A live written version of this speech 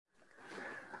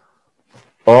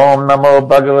Om Namo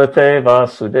Bhagavate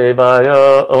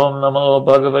Vasudevaya. Om Namo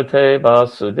Bhagavate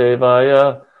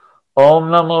Vasudevaya. Om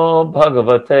Namo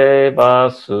Bhagavate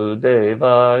Vasudevaya.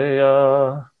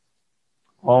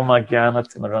 Om Ajnana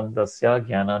Timirandasya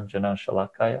Jnananjana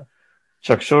Shalakaya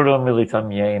Chakshuru Militam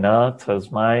Yena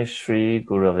Tasmai Shri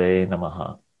Gurave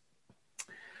Namaha.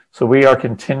 So we are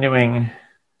continuing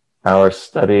our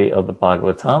study of the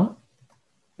Bhagavatam,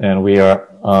 and we are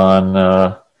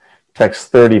on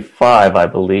text 35, I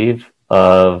believe,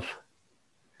 of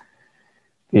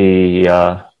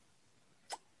the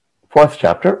fourth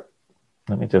chapter.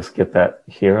 Let me just get that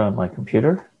here on my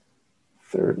computer.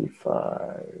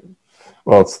 35.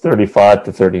 Well, it's 35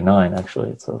 to 39,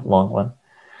 actually. It's a long one.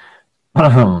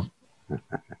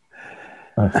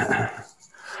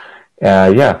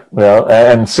 Yeah. Well,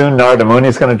 and soon Narada Muni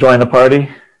is going to join the party.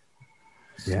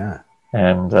 Yeah.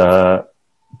 And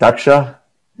Daksha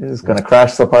is going to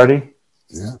crash the party.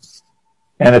 Yeah.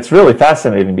 And it's really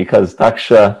fascinating because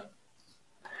Daksha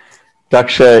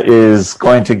is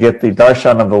going to get the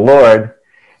darshan of the Lord,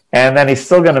 and then he's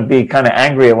still going to be kind of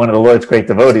angry at one of the Lord's great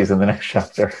devotees in the next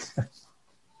chapter.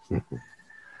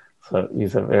 So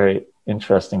he's a very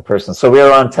interesting person. So we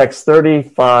are on text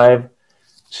 35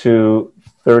 to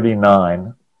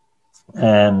 39.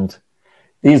 And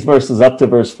these verses up to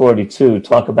verse 42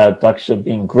 talk about Daksha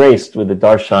being graced with the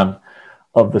darshan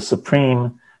of the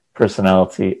Supreme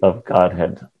Personality of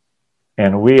Godhead.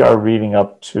 And we are reading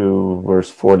up to verse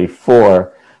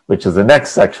 44, which is the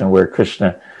next section where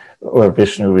Krishna or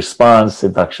Vishnu responds to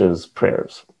Daksha's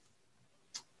prayers.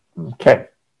 Okay.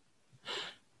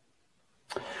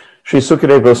 Sri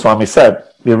Sukadeva Goswami said,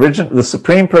 the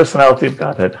Supreme Personality of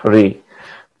Godhead, Hari,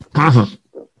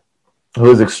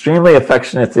 who is extremely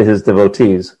affectionate to his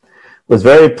devotees, was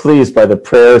very pleased by the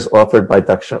prayers offered by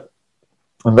Daksha.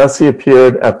 And thus he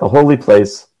appeared at the holy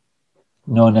place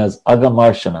known as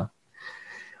Agamarshana.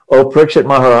 O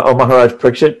Maharaj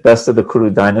Parikshit, best of the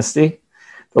Kuru dynasty,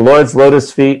 the Lord's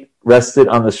lotus feet rested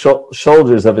on the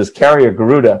shoulders of his carrier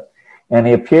Garuda, and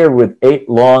he appeared with 8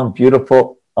 long,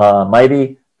 beautiful,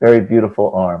 mighty, very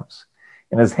beautiful arms.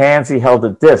 In his hands he held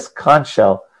a disc, conch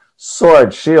shell,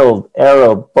 sword, shield,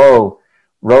 arrow, bow,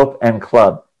 rope, and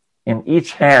club. In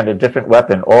each hand a different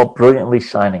weapon, all brilliantly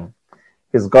shining.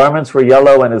 His garments were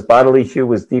yellow, and his bodily hue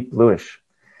was deep bluish.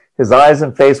 His eyes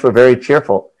and face were very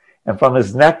cheerful, and from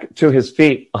his neck to his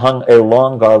feet hung a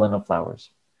long garland of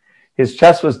flowers. His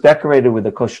chest was decorated with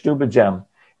a Kaustuba gem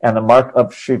and the mark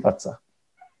of Srivatsa.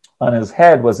 On his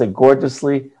head was a gorgeous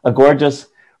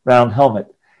round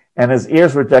helmet, and his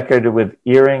ears were decorated with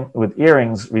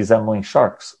earrings resembling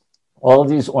sharks. All of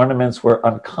these ornaments were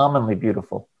uncommonly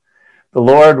beautiful. The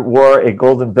Lord wore a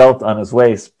golden belt on his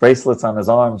waist, bracelets on his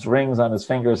arms, rings on his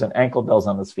fingers, and ankle bells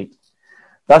on his feet.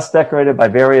 Thus decorated by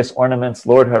various ornaments,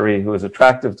 Lord Hari, who is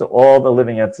attractive to all the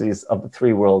living entities of the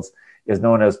 3 worlds, is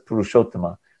known as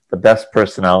Purushottama, the best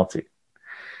personality.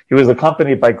 He was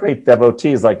accompanied by great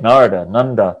devotees like Narada,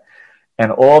 Nanda,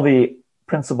 and all the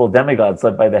principal demigods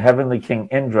led by the heavenly king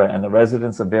Indra and the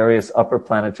residents of various upper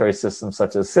planetary systems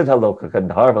such as Siddhaloka,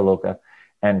 Gandharvaloka,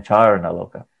 and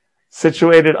Charanaloka.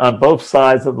 Situated on both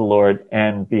sides of the Lord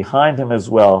and behind him as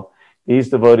well, these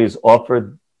devotees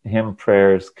offered him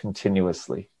prayers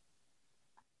continuously.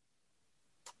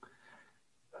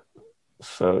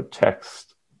 So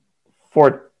text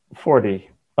 40.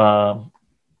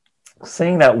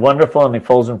 Seeing that wonderful and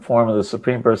effulgent form of the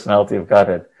Supreme Personality of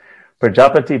Godhead,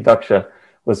 Prajapati Daksha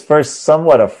was first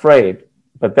somewhat afraid,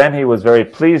 but then he was very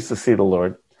pleased to see the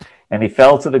Lord, and he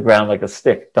fell to the ground like a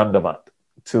stick, dandavat,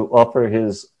 to offer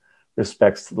his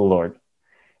respects to the Lord.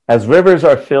 As rivers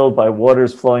are filled by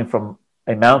waters flowing from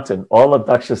a mountain, all of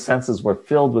Daksha's senses were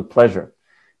filled with pleasure.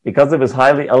 Because of his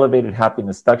highly elevated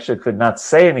happiness, Daksha could not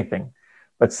say anything,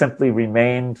 but simply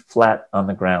remained flat on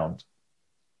the ground.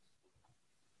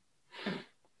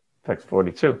 Text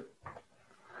 42.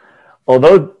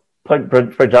 Although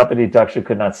Prajapati Daksha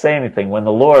could not say anything, when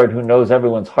the Lord, who knows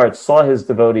everyone's heart, saw his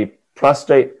devotee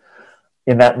prostrate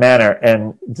in that manner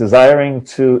and desiring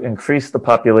to increase the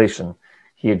population,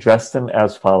 he addressed him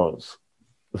as follows.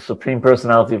 The Supreme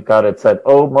Personality of Godhead said,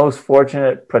 O most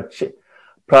fortunate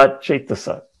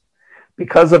Prachetasa,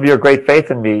 because of your great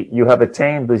faith in me, you have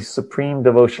attained the supreme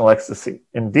devotional ecstasy.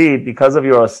 Indeed, because of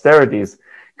your austerities,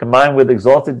 combined with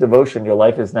exalted devotion, your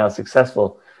life is now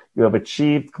successful. You have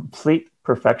achieved complete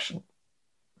perfection.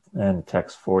 And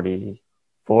text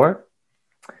 44.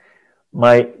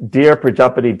 My dear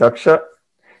Prajapati Daksha,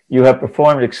 you have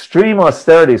performed extreme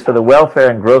austerities for the welfare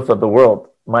and growth of the world.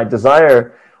 My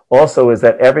desire also is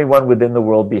that everyone within the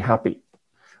world be happy.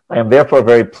 I am therefore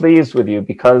very pleased with you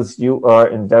because you are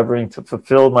endeavoring to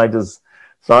fulfill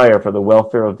desire for the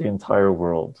welfare of the entire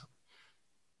world.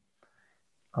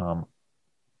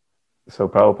 So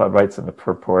Prabhupada writes in the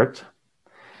purport,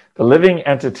 the living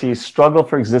entity's struggle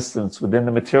for existence within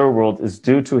the material world is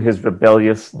due to his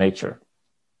rebellious nature.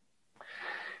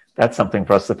 That's something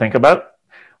for us to think about.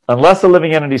 Unless a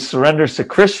living entity surrenders to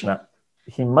Krishna,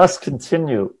 he must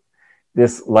continue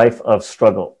this life of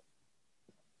struggle.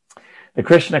 The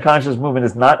Krishna conscious movement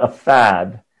is not a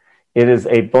fad. It is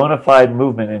a bona fide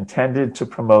movement intended to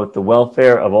promote the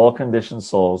welfare of all conditioned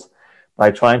souls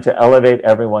by trying to elevate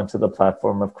everyone to the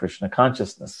platform of Krishna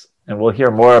consciousness. And we'll hear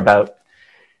more about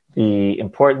the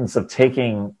importance of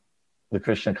taking the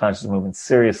Krishna consciousness movement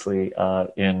seriously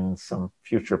in some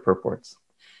future purports.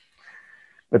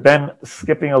 But then,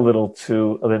 skipping a little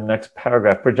to the next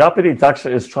paragraph, Prajapati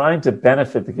Daksha is trying to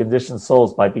benefit the conditioned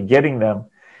souls by begetting them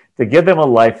to give them a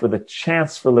life with a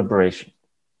chance for liberation.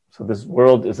 So this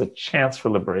world is a chance for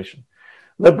liberation.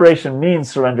 Liberation means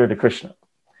surrender to Krishna.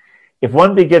 If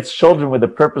one begets children with the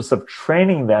purpose of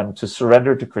training them to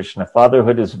surrender to Krishna,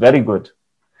 fatherhood is very good.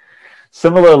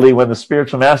 Similarly, when the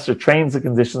spiritual master trains the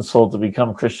conditioned soul to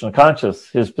become Krishna conscious,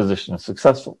 his position is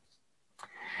successful.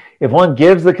 If one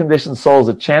gives the conditioned souls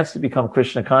a chance to become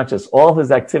Krishna conscious, all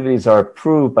his activities are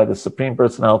approved by the Supreme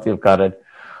Personality of Godhead,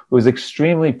 who is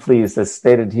extremely pleased, as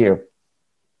stated here.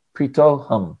 Prito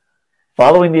Hum.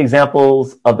 Following the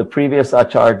examples of the previous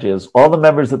acharyas, all the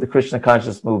members of the Krishna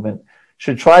conscious movement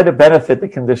should try to benefit the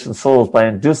conditioned souls by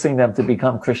inducing them to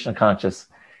become Krishna conscious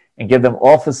and give them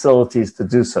all facilities to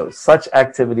do so. Such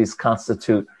activities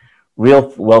constitute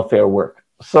real welfare work.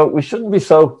 So we shouldn't be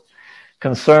so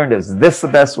concerned, is this the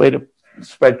best way to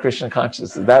spread Krishna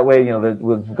consciousness? That way,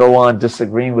 we'll go on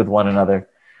disagreeing with one another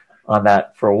on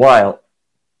that for a while.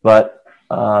 But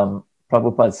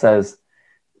Prabhupada says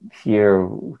here,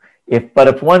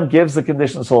 if one gives the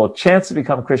conditioned soul a chance to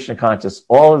become Krishna conscious,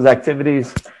 all his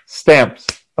activities, stamps,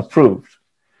 approved.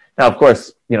 Now, of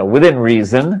course, within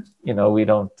reason, we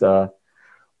don't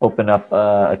open up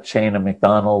a chain of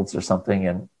McDonald's or something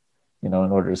and, in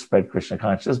order to spread Krishna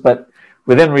consciousness, but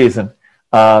within reason,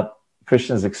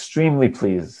 Krishna is extremely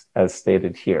pleased, as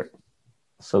stated here.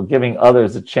 So giving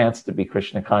others a chance to be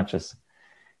Krishna conscious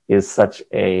is such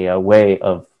a way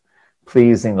of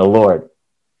pleasing the Lord.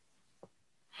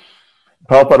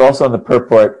 Prabhupada also in the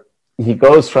purport, he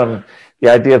goes from the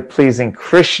idea of pleasing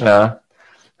Krishna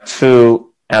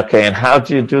to, and how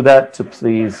do you do that? To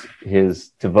please his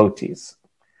devotees.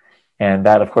 And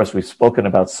that, of course, we've spoken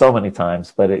about so many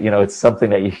times, but it's something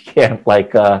that you can't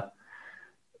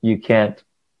you can't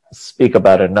speak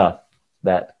about enough,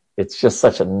 that it's just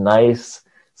such a nice,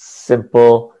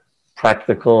 simple,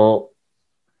 practical,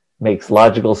 makes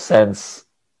logical sense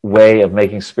way of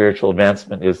making spiritual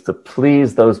advancement is to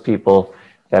please those people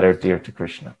that are dear to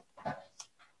Krishna.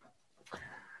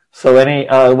 So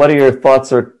what are your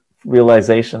thoughts or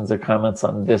realizations or comments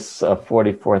on this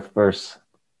 44th verse?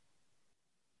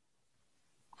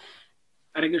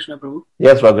 Hare Krishna, Prabhu.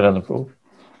 Yes, Raghunath Prabhu.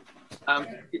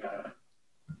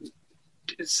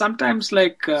 Sometimes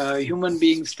human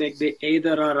beings take the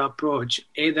either or approach.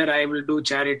 Either I will do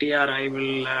charity or I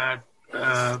will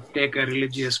take a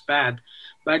religious path.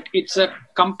 But it's a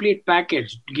complete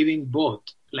package, giving both,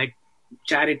 like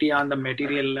charity on the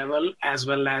material level as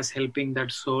well as helping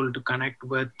that soul to connect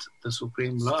with the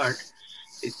Supreme Lord.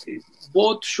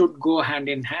 Both should go hand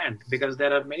in hand, because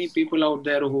there are many people out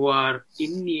there who are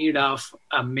in need of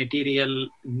material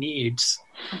needs,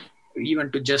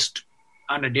 even to just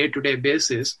on a day-to-day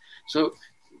basis. So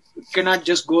you cannot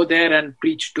just go there and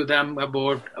preach to them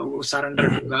about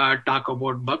surrender to God, talk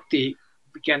about bhakti.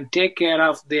 We can take care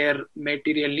of their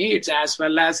material needs as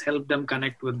well as help them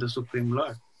connect with the Supreme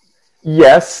Lord.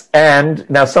 Yes, and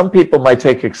now some people might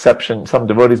take exception, some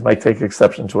devotees might take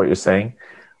exception to what you're saying,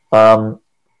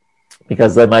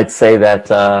 because they might say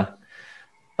that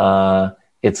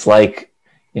it's like,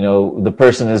 the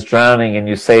person is drowning and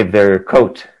you save their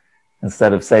coat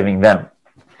instead of saving them.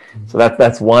 So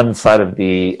that's one side of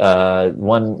the,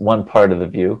 one part of the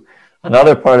view.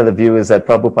 Another part of the view is that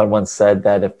Prabhupada once said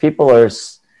that if people are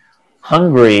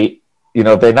hungry,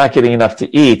 if they're not getting enough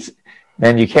to eat,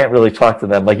 then you can't really talk to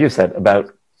them, like you said,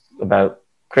 about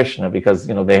Krishna, because,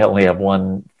 they only have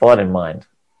one thought in mind,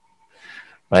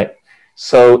 right?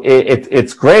 So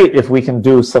it's great if we can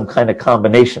do some kind of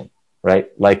combination, right?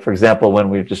 Like, for example,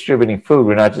 when we're distributing food,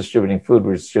 we're not distributing food,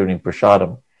 we're distributing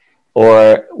prasadam.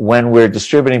 Or when we're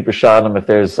distributing prasadam, if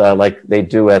there's, like they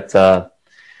do at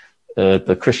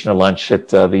the Krishna lunch at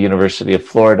the University of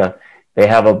Florida, they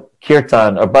have a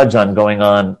kirtan or bhajan going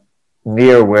on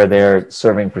near where they're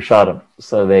serving prasadam.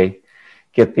 So they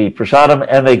get the prasadam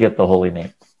and they get the holy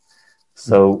name.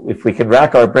 So if we can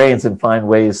rack our brains and find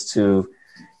ways to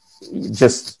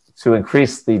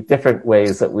increase the different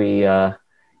ways that we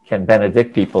can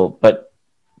benedict people, but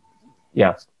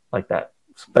yeah, like that.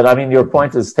 But I mean, your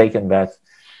point is taken that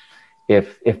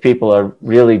if people are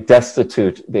really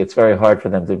destitute, it's very hard for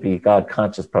them to be God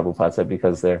conscious, Prabhupada said,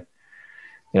 because they're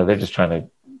just trying to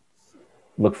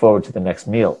look forward to the next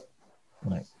meal.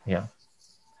 Like, yeah.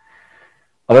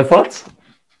 Other thoughts?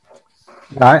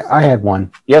 I had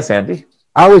one. Yes, Andy.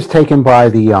 I was taken by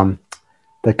the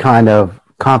kind of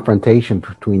confrontation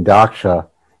between Daksha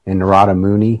and Narada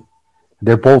Muni.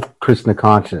 They're both Krishna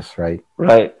conscious, right?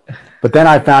 Right. But then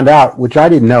I found out, which I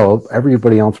didn't know,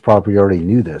 everybody else probably already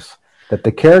knew this, that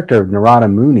the character of Narada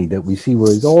Muni that we see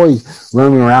where he's always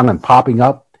roaming around and popping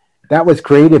up, that was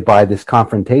created by this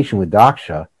confrontation with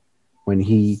Daksha when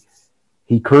he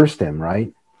cursed him,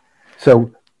 right?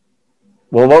 So,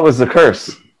 well, what was the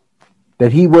curse?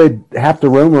 That he would have to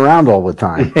roam around all the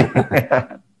time.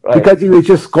 Right. Because he was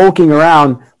just skulking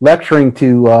around lecturing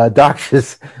to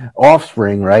Daksha's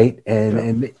offspring, right?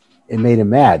 And it made him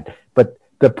mad. But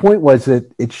the point was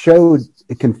that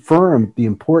it confirmed the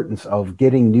importance of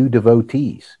getting new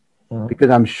devotees. Mm-hmm. Because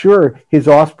I'm sure his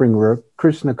offspring were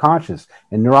Krishna conscious,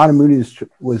 and Narada Muni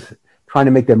was trying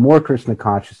to make them more Krishna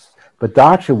conscious. But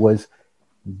Daksha was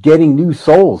getting new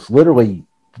souls. Literally,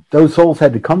 those souls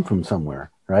had to come from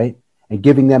somewhere, right? And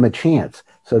giving them a chance.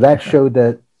 So that showed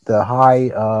that the high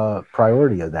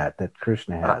priority of that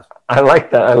Krishna has. I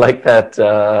like that. I like that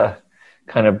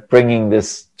kind of bringing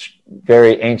this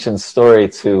very ancient story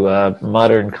to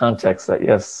modern context. That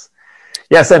yes,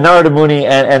 and Narada Muni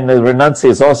and the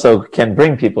renunciates also can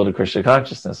bring people to Krishna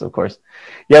consciousness, of course.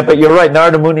 Yeah, but you're right.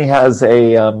 Narada Muni has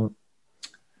a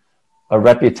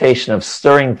reputation of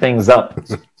stirring things up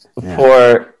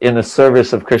in the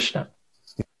service of Krishna.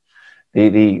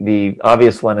 The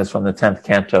obvious one is from the 10th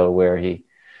canto where he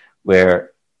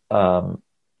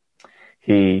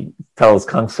tells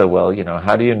Kamsa, well,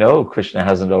 how do you know Krishna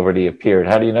hasn't already appeared?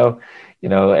 How do you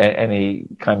know, and he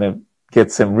kind of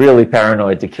gets him really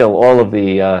paranoid to kill all of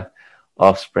the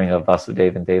offspring of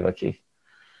Vasudeva and Devaki.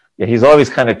 Yeah, he's always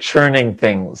kind of churning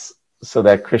things so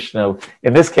that Krishna,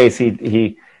 in this case,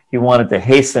 he wanted to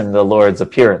hasten the Lord's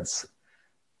appearance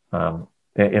in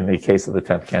the case of the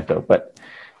 10th canto. But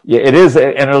yeah, it is,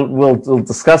 and we'll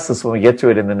discuss this when we get to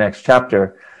it in the next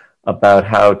chapter about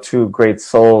how two great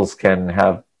souls can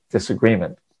have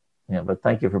disagreement. Yeah, but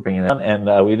thank you for bringing that. And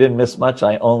we didn't miss much.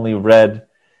 I only read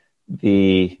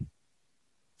the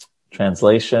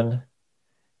translation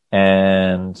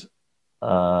and where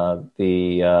are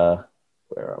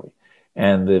we?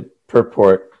 And the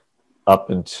purport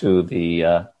up into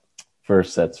the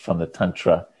verse that's from the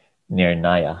Tantra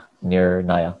Nirnaya.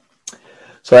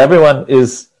 So everyone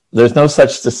there's no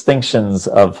such distinctions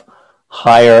of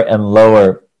higher and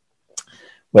lower,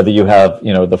 whether you have,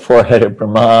 the four-headed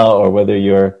Brahma or whether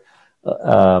you're,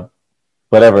 a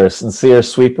sincere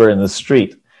sweeper in the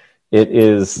street. It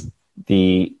is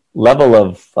the level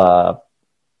of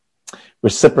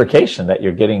reciprocation that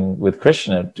you're getting with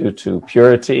Krishna due to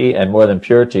purity, and more than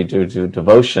purity, due to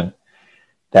devotion,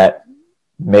 that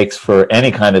makes for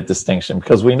any kind of distinction.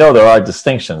 Because we know there are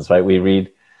distinctions, right? We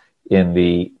read in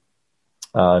the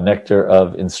Nectar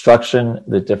of Instruction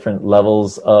the different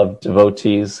levels of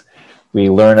devotees. We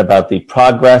learn about the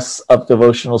progress of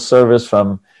devotional service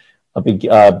from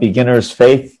a beginner's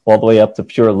faith all the way up to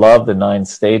pure love, the 9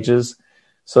 stages.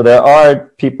 So there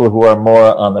are people who are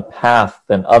more on the path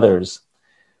than others.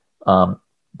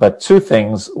 But two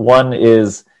things. One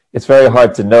is it's very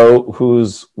hard to know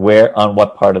who's where on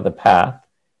what part of the path.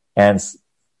 And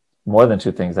more than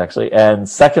two things, actually. And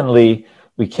secondly,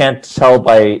 we can't tell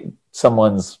by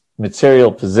someone's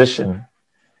material position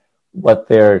what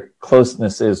their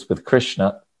closeness is with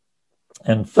Krishna.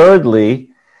 And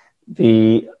thirdly,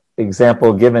 the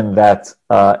example given that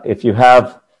if you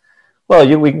have,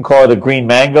 we can call it a green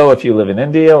mango if you live in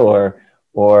India, or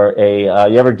you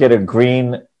ever get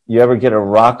a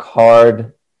rock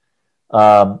hard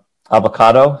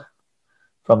avocado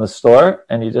from the store,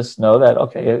 and you just know that,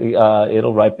 okay,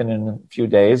 it'll ripen in a few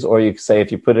days. Or you say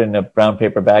if you put it in a brown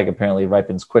paper bag, apparently it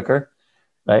ripens quicker,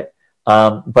 right?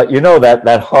 But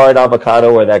that hard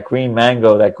avocado or that green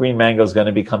mango is going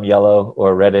to become yellow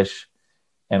or reddish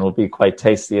and will be quite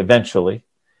tasty eventually.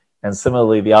 And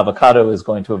similarly, the avocado is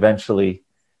going to eventually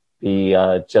be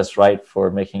just right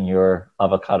for making your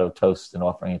avocado toast and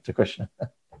offering it to Krishna.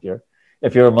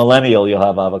 If you're a millennial, you'll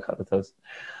have avocado toast.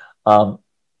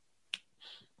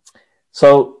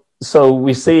 So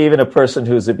we see even a person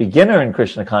who's a beginner in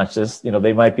Krishna consciousness,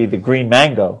 they might be the green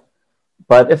mango.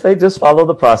 But if they just follow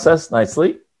the process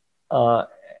nicely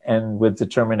and with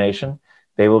determination,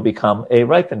 they will become a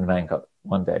ripened mango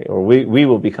one day, or we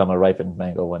will become a ripened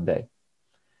mango one day.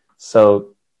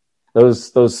 So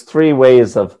those three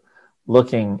ways of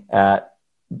looking at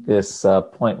this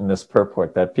point in this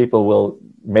purport, that people will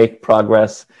make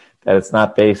progress, that it's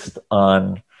not based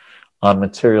on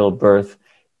material birth,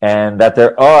 and that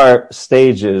there are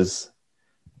stages,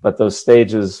 but those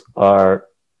stages are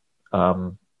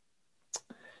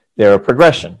they're a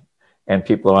progression, and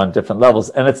people are on different levels.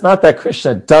 And it's not that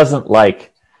Krishna doesn't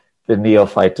like the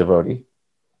neophyte devotee,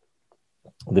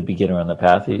 the beginner on the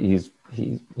path. He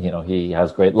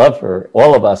has great love for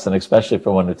all of us, and especially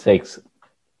for one who takes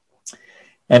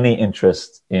any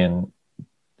interest in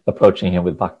approaching him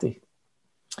with bhakti.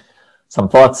 Some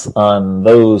thoughts on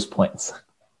those points.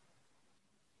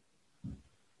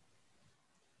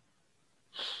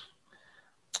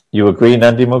 You agree,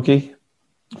 Nandimukhi,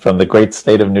 from the great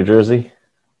state of New Jersey?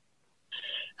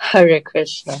 Hare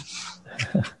Krishna.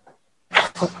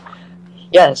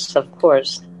 Yes, of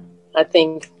course. I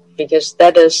think because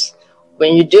that is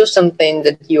when you do something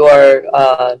that you are,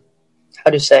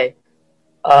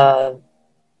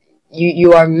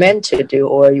 you are meant to do,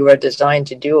 or you are designed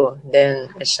to do,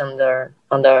 then it's on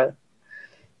the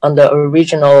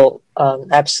original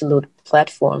absolute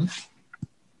platform.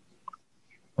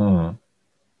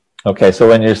 Okay, so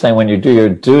when you're saying when you do your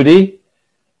duty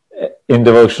in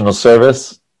devotional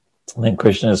service, then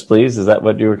Krishna is pleased. Is that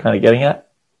what you were kind of getting at?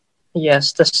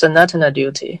 Yes, the Sanatana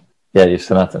duty. Yeah, your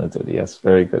Sanatana duty. Yes,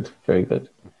 very good, very good.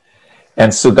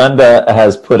 And Sugandha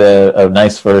has put a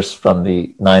nice verse from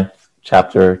the 9th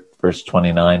chapter, verse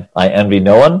 29. I envy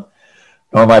no one,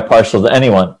 nor am I partial to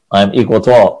anyone. I am equal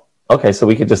to all. Okay, so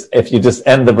we could just, if you just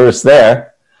end the verse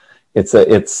there, it's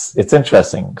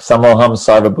interesting. Samoham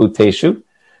sarva bhuteshu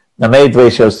name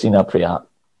dvesho sina priya.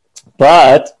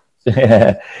 But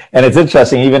and it's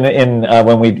interesting, even in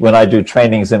when I do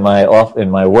trainings in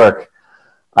my work,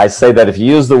 I say that if you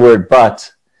use the word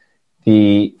but,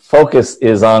 the focus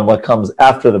is on what comes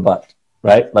after the but,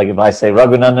 right? Like if I say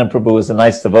Raghunandan Prabhu is a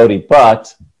nice devotee,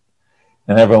 but,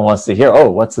 and everyone wants to hear, oh,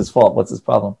 what's his fault? What's his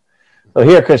problem? So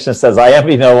here Krishna says, I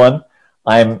envy no one,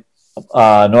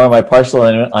 nor am I partial to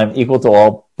anyone, I'm equal to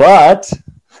all, but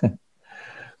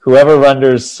whoever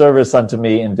renders service unto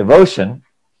me in devotion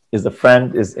is a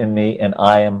friend, is in me, and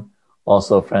I am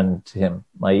also a friend to him.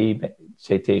 Mai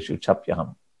chaiteshu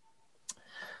chapyaham.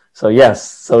 So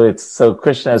yes, so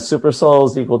Krishna as super soul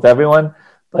is equal to everyone,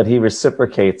 but he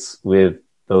reciprocates with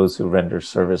those who render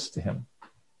service to him.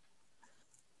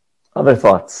 Other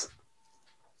thoughts?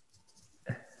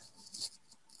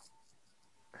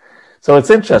 So it's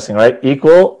interesting, right?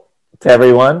 Equal to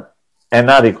everyone and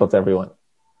not equal to everyone.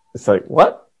 It's like,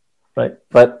 what? Right?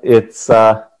 But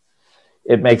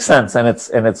it makes sense, and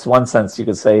it's one sense you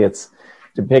could say it's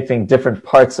depicting different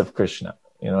parts of Krishna.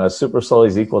 As super soul,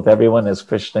 he's equal to everyone. As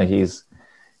Krishna, he's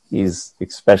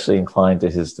especially inclined to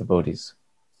his devotees.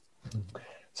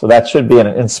 So that should be an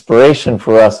inspiration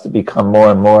for us to become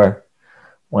more and more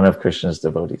one of Krishna's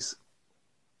devotees.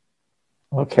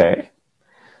 Okay.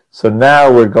 So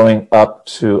now we're going up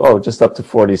to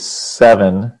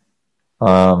 47.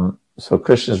 So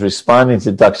Krishna is responding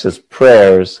to Daksha's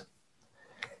prayers.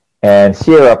 And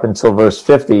here up until verse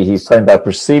 50, he's talking about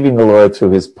perceiving the Lord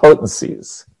through his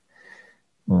potencies,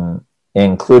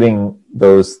 including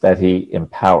those that he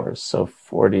empowers. So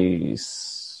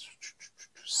 46.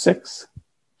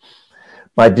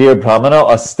 My dear Brahmana,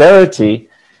 austerity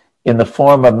in the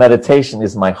form of meditation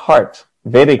is my heart.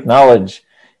 Vedic knowledge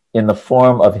in the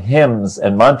form of hymns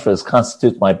and mantras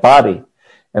constitutes my body,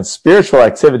 and spiritual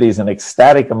activities and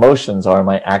ecstatic emotions are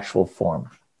my actual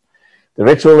form. The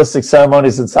ritualistic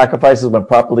ceremonies and sacrifices, when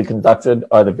properly conducted,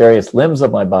 are the various limbs of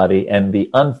my body, and the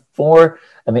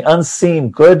unseen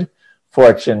good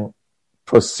fortune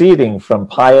proceeding from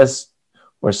pious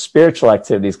or spiritual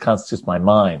activities constitutes my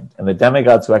mind, and the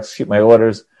demigods who execute my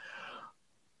orders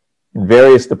in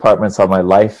various departments of my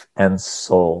life and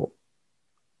soul.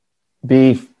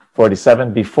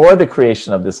 B47, before the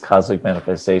creation of this cosmic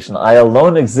manifestation, I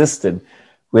alone existed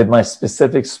with my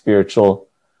specific spiritual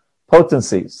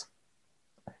potencies.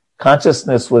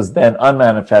 Consciousness was then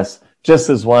unmanifest, just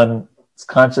as one's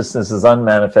consciousness is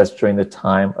unmanifest during the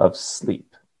time of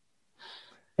sleep.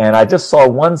 And I just saw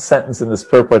one sentence in this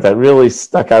purport that really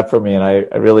stuck out for me, and I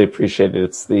really appreciate it.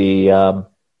 It's the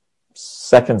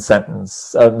third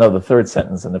sentence in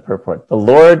the purport. The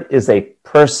Lord is a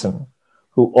person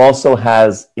who also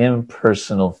has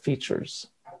impersonal features.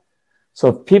 So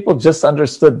if people just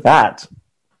understood that,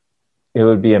 it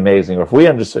would be amazing. Or if we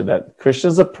understood that Krishna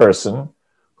is a person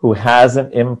who has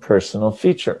an impersonal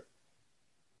feature.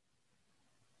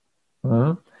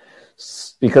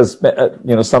 Because,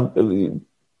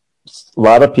 a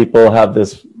lot of people have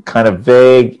this kind of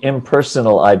vague,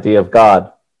 impersonal idea of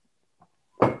God.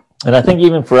 And I think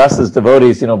even for us as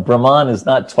devotees, Brahman is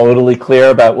not totally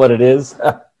clear about what it is.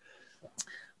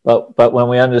 But when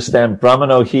we understand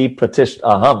Brahmano hi pratisht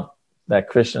aham, that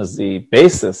Krishna is the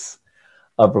basis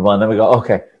of Brahman, then we go,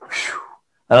 okay, whew,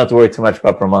 I don't have to worry too much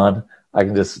about Brahman. I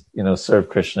can just, serve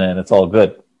Krishna and it's all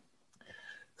good.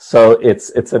 So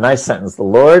it's a nice sentence. The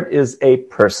Lord is a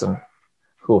person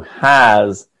who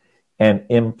has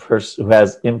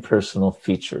impersonal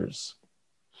features.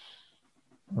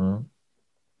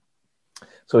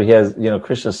 So he has,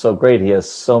 Krishna is so great. He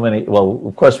has so many. Well,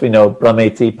 of course we know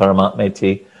Brahmeti,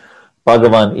 Paramatmeti,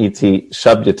 Bhagavan iti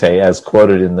Shabdyate, as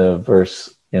quoted in the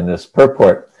verse in this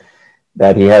purport,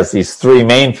 that he has these three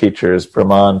main features,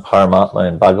 Brahman, Paramatma,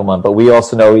 and Bhagavan. But we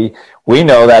also know we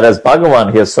know that as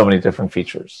Bhagavan, he has so many different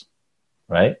features,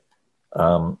 right?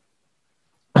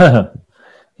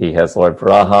 He has Lord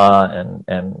Varaha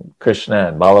and Krishna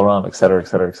and Balaram, etc.,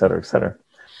 etc., etc., etc.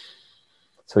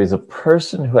 So he's a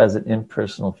person who has an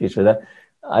impersonal feature. That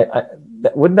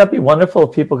wouldn't that be wonderful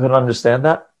if people could understand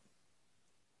that?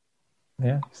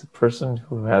 Yeah, he's a person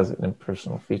who has an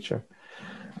impersonal feature.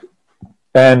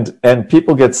 And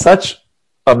people get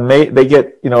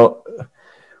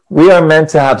we are meant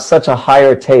to have such a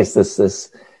higher taste,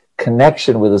 this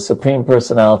connection with the Supreme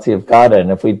Personality of God. And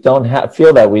if we don't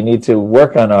feel that, we need to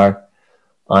work on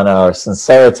our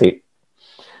sincerity,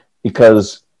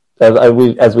 because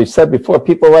as we've said before,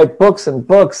 people write books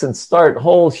and start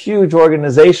whole huge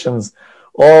organizations,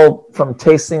 all from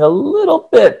tasting a little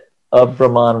bit of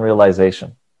Brahman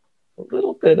realization, a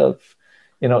little bit of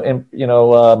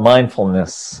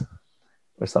mindfulness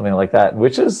or something like that,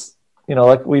 which is,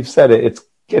 like we've said, it's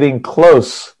getting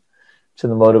close to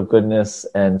the mode of goodness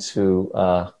and to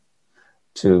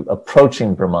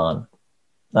approaching Brahman,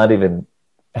 not even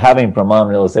having Brahman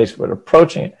realization, but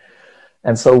approaching it.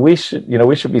 And so we should be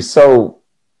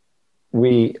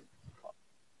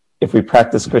if we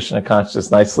practice Krishna consciousness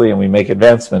nicely and we make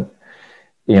advancement,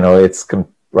 it's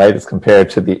compared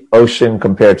to the ocean,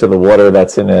 compared to the water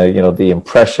that's in the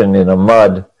impression in a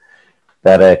mud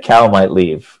that a cow might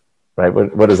leave, right?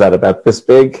 What is that, about this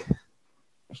big?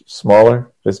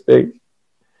 Smaller, this big?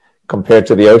 Compared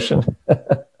to the ocean?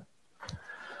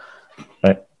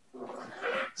 Right?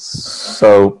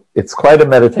 So it's quite a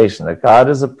meditation that God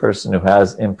is a person who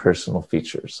has impersonal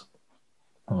features.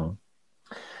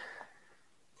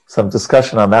 Some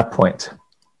discussion on that point.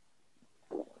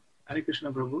 Hare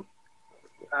Krishna Prabhu.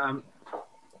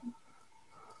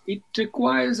 It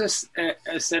requires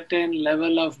a certain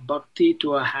level of bhakti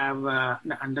to have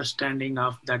an understanding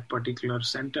of that particular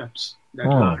sentence. That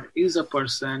God is a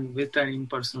person with an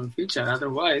impersonal feature.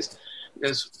 Otherwise,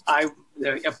 because a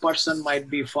person might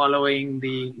be following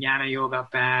the Jnana Yoga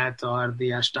path or the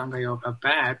Ashtanga Yoga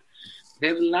path,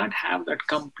 they will not have that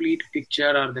complete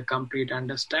picture or the complete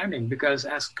understanding, because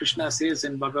as Krishna says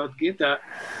in Bhagavad Gita,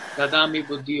 Dadami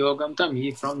Buddhi Yogam Tam,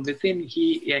 from within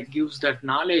he gives that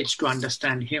knowledge to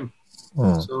understand him.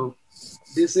 So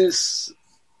this is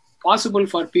possible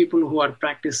for people who are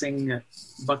practicing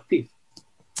bhakti.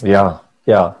 Yeah.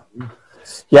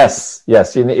 Yes.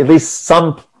 At least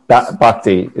some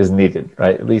bhakti is needed,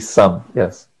 right? At least some,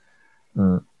 yes.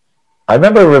 I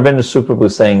remember Ravindra Suprabhu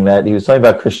saying that. He was talking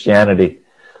about Christianity,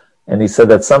 and he said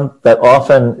that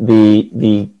often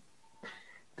the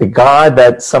God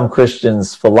that some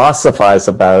Christians philosophize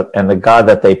about and the God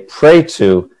that they pray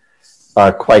to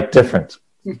are quite different.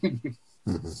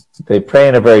 They pray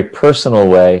in a very personal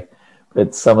way,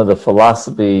 but some of the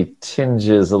philosophy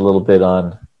tinges a little bit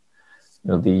on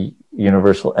the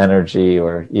universal energy,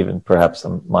 or even perhaps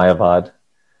some Mayavad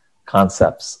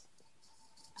concepts.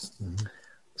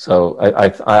 So I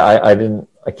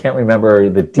can't remember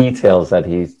the details that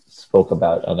he spoke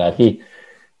about on that.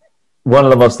 One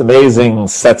of the most amazing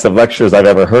sets of lectures I've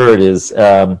ever heard is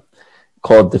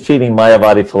called Defeating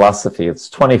Mayavadi Philosophy. It's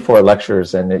 24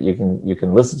 lectures, and you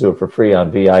can listen to it for free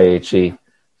on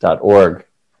vihe.org.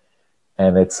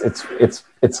 And it's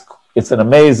an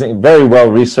amazing, very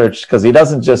well researched, because he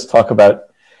doesn't just talk about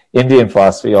Indian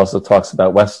philosophy, he also talks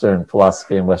about Western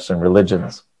philosophy and Western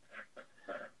religions.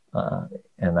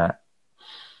 And that.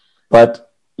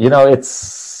 But,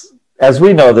 it's, as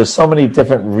we know, there's so many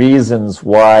different reasons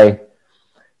why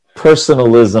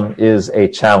personalism is a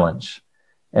challenge.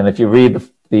 And if you read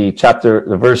the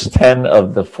verse 10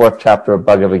 of the 4th chapter of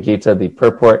Bhagavad Gita, the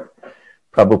purport,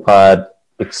 Prabhupada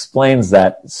explains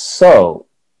that so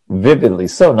vividly.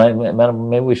 So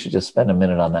maybe we should just spend a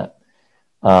minute on that.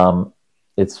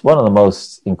 It's one of the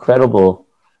most incredible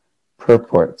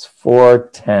purports,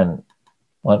 4:10.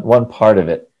 One part of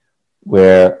it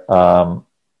where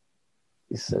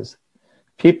He says,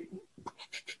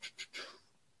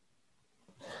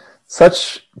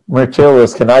 such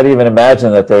materialists cannot even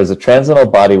imagine that there is a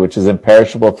transcendental body which is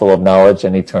imperishable, full of knowledge,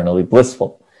 and eternally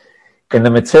blissful. In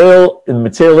the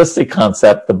materialistic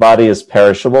concept, the body is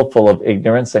perishable, full of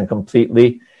ignorance, and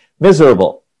completely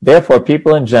miserable. Therefore,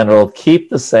 people in general keep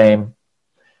the same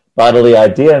bodily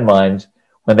idea in mind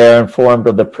when they are informed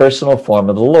of the personal form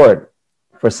of the Lord.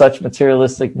 For such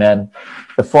materialistic men,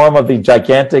 the form of the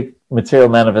gigantic material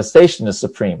manifestation is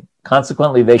supreme.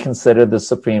 Consequently, they consider the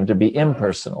supreme to be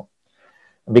impersonal.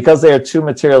 And because they are too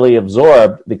materially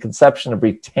absorbed, the conception of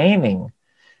retaining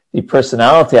the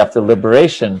personality after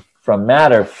liberation from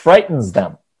matter frightens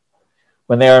them.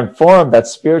 When they are informed that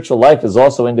spiritual life is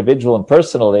also individual and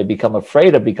personal, they become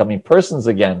afraid of becoming persons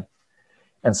again.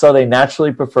 And so they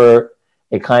naturally prefer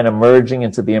a kind of merging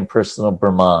into the impersonal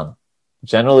Brahman.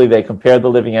 Generally, they compare the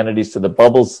living entities to the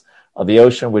bubbles of the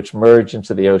ocean which merge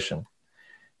into the ocean.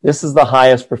 This is the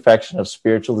highest perfection of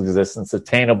spiritual existence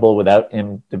attainable without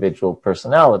individual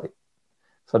personality.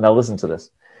 So now listen to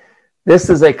this. This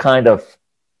is a kind of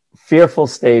fearful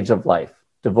stage of life,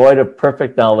 devoid of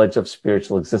perfect knowledge of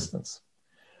spiritual existence.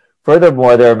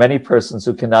 Furthermore, there are many persons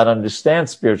who cannot understand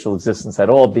spiritual existence at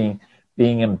all, being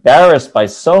embarrassed by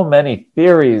so many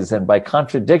theories and by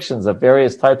contradictions of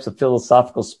various types of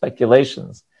philosophical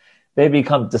speculations. They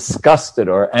become disgusted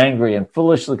or angry and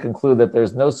foolishly conclude that there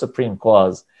is no supreme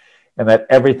cause and that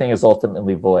everything is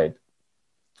ultimately void.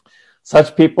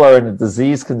 Such people are in a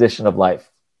diseased condition of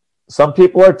life. Some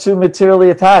people are too materially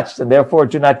attached and therefore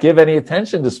do not give any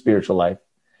attention to spiritual life.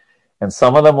 And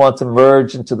some of them want to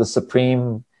merge into the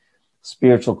supreme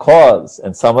spiritual cause.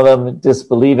 And some of them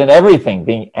disbelieve in everything,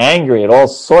 being angry at all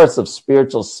sorts of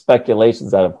spiritual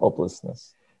speculations out of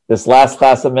hopelessness. This last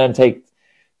class of men take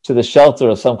to the shelter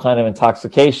of some kind of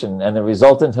intoxication, and the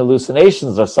resultant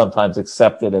hallucinations are sometimes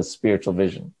accepted as spiritual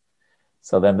vision.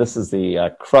 So then this is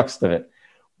the crux of it.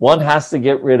 One has to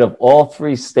get rid of all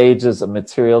three stages of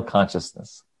material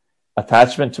consciousness: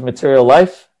 attachment to material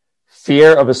life,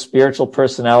 fear of a spiritual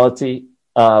personality,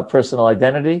 personal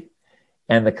identity,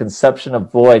 and the conception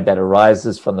of void that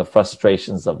arises from the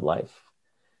frustrations of life.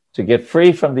 To get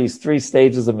free from these three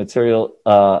stages of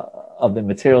the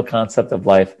material concept of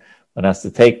life, one has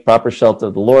to take proper shelter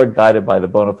of the Lord, guided by the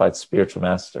bona fide spiritual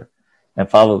master, and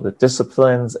follow the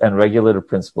disciplines and regulative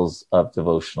principles of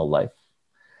devotional life.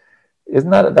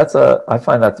 Isn't that, I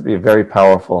find that to be a very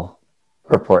powerful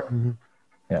purport. Mm-hmm.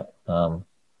 Yeah.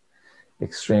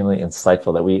 Extremely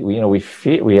insightful that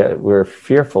we're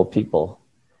fearful people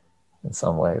in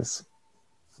some ways.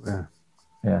 Yeah.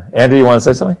 Yeah. Andy, you want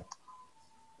to say something?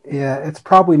 Yeah, it's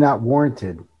probably not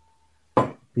warranted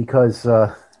because,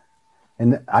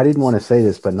 and I didn't want to say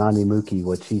this, but Nandi Mukhi,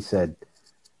 what she said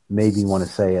made me want to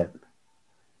say it.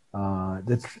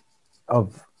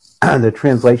 The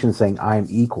translation saying "I am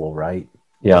equal," right?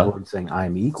 Yeah. The word saying "I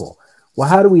am equal." Well,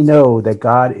 how do we know that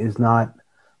God is not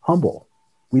humble?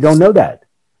 We don't know that.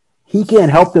 He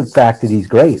can't help the fact that he's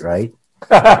great, right?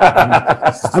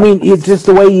 I mean, it's just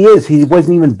the way he is. He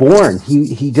wasn't even born.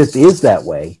 He just is that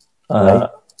way, right?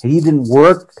 He didn't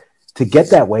work to get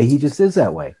that way. He just is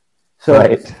that way. So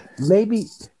right.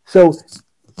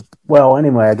 Well,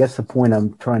 anyway, I guess the point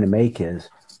I'm trying to make is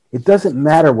it doesn't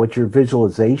matter what your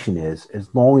visualization is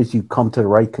as long as you come to the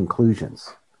right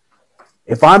conclusions.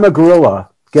 If I'm a gorilla,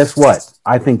 guess what?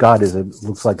 I think God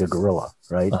looks like a gorilla,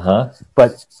 right? Uh-huh.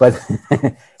 But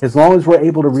as long as we're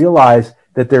able to realize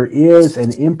that there is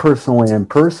an impersonal and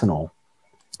impersonal,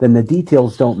 then the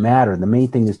details don't matter. The main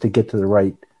thing is to get to the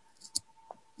right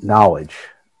knowledge.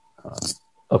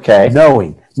 Okay.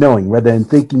 Knowing rather than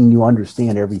thinking you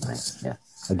understand everything. Yeah.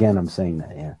 Again, I'm saying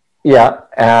that. Yeah.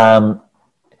 Yeah.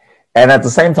 And at the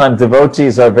same time,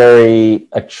 devotees are very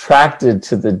attracted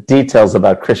to the details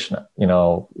about Krishna,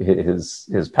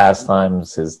 his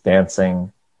pastimes, his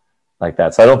dancing, like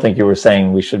that. So I don't think you were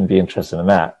saying we shouldn't be interested in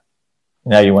that.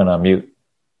 Now you went on mute.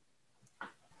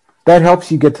 That helps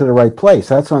you get to the right place.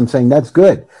 That's what I'm saying. That's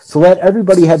good. So let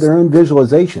everybody have their own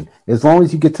visualization. As long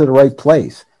as you get to the right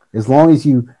place, as long as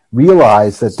you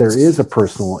realize that there is a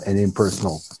personal and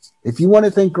impersonal. If you want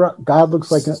to think God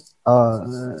looks like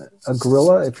a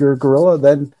gorilla, if you're a gorilla,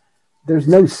 then there's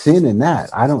no sin in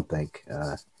that, I don't think.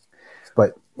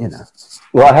 But,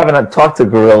 Well, I haven't talked to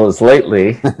gorillas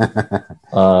lately. When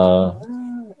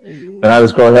I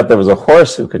was growing up, there was a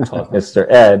horse who could talk, Mr.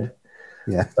 Ed.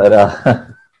 Yeah.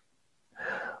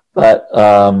 But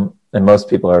and most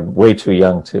people are way too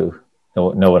young to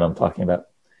know what I'm talking about.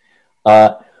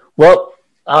 Well,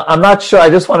 I'm not sure. I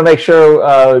just want to make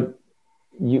sure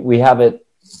we have it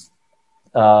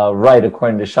right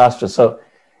according to Shastra. So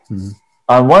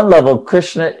on one level,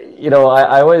 Krishna,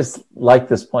 I always like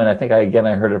this point. I think I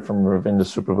heard it from Ravinda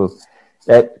Suprabhu,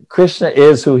 that Krishna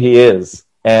is who he is.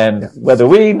 And whether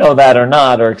we know that or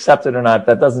not, or accept it or not,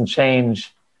 that doesn't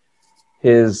change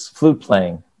his flute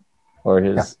playing or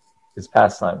his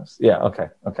pastimes. Yeah, okay.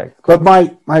 But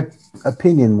my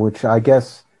opinion, which I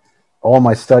guess all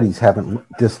my studies haven't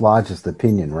dislodged this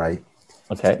opinion, right?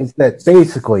 Okay. Is that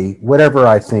basically whatever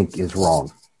I think is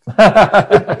wrong.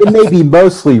 It may be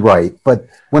mostly right, but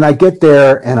when I get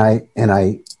there and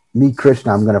I meet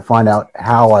Krishna, I'm going to find out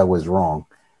how I was wrong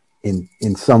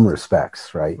in some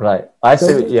respects, right? Right. I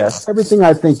see. Yes. Everything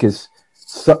I think is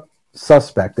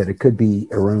suspect that it could be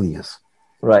erroneous.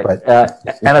 Right. But,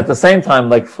 and at the same time,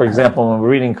 like, for example, when we're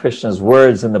reading Krishna's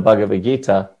words in the Bhagavad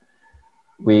Gita,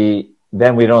 we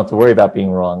don't have to worry about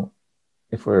being wrong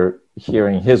if we're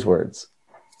hearing his words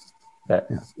that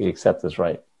we accept as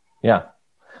right. Yeah.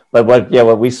 But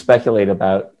what we speculate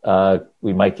about,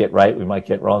 we might get right, we might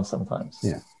get wrong sometimes.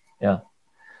 Yeah.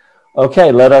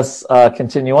 Okay, let us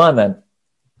continue on then.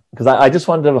 Because I just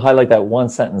wanted to highlight that one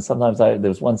sentence. Sometimes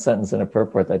there's one sentence in a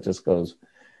purport that just goes,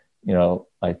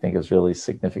 I think is really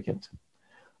significant.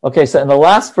 Okay, so in the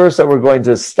last verse that we're going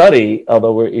to study,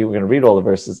 although we're going to read all the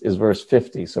verses, is verse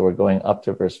 50. So we're going up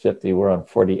to verse 50. We're on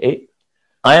 48.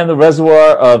 I am the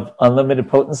reservoir of unlimited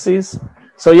potencies.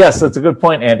 So yes, that's a good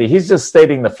point, Andy. He's just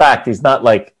stating the fact. He's not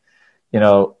like,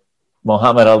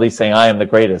 Muhammad Ali saying, I am the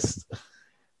greatest,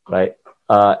 right?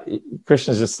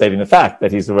 Krishna is just stating the fact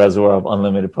that he's the reservoir of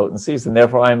unlimited potencies, and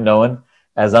therefore I am known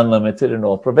as unlimited and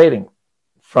all-pervading.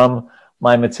 From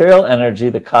my material energy,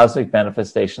 the cosmic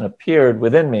manifestation appeared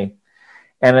within me.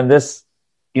 And in this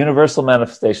universal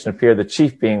manifestation appeared the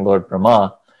chief being, Lord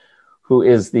Brahma, who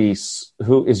is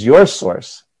your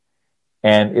source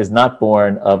and is not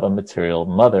born of a material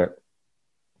mother.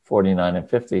 49 and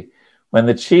 50. When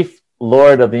the chief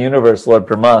Lord of the universe, Lord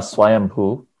Brahma,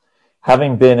 Swayambhu,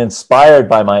 having been inspired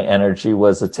by my energy,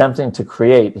 was attempting to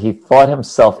create, he thought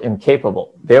himself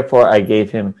incapable. Therefore, I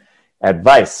gave him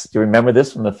advice. Do you remember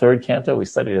this from the third canto? We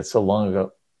studied it so long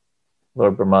ago.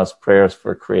 Lord Brahma's prayers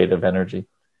for creative energy.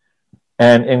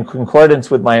 And in concordance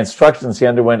with my instructions, he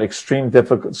underwent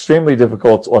extremely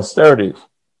difficult austerities.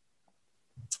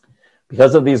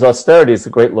 Because of these austerities, the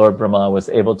great Lord Brahma was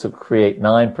able to create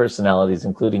 9 personalities,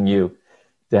 including you,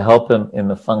 to help him in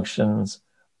the functions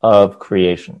of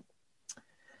creation.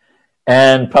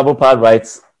 And Prabhupada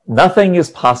writes, nothing is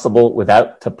possible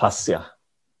without tapasya.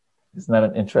 Isn't that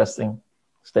an interesting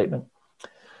statement?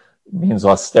 It means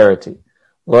austerity.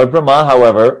 Lord Brahma,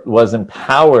 however, was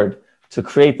empowered to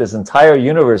create this entire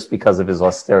universe because of his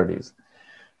austerities.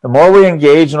 The more we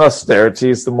engage in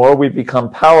austerities, the more we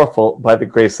become powerful by the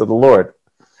grace of the Lord.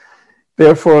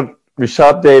 Therefore,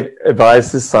 Rishabdev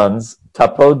advised his sons,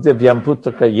 Tapo divyam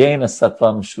putraka yena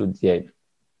sattvam shuddhyed.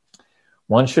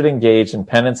 One should engage in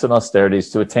penance and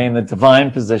austerities to attain the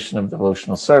divine position of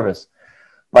devotional service.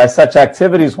 By such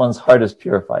activities, one's heart is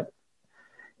purified.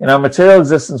 In our material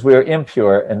existence, we are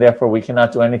impure, and therefore we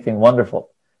cannot do anything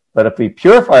wonderful. But if we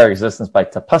purify our existence by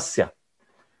tapasya,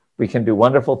 we can do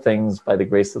wonderful things by the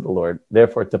grace of the Lord.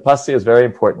 Therefore, tapasya is very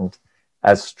important,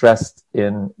 as stressed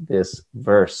in this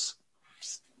verse.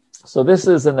 So this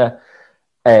is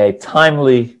a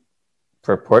timely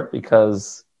purport,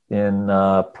 because in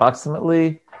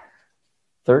approximately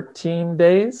 13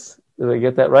 days, did I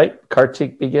get that right?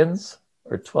 Kartik begins,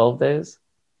 or 12 days?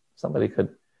 Somebody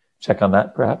could check on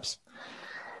that, perhaps.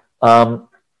 And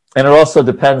it also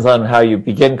depends on how you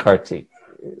begin Kartik.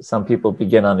 Some people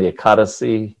begin on the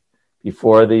Ekadasi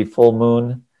before the full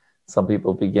moon. Some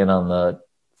people begin on the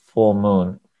full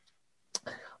moon.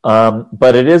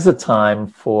 But it is a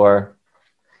time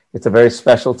it's a very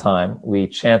special time. We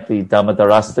chant the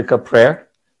Damodarastika prayer,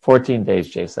 14 days,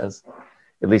 Jay says,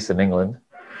 at least in England.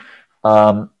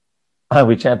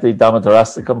 We chant the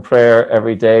Damodarastikam prayer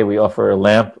every day. We offer a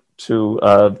lamp to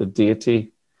the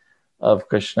deity of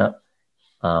Krishna.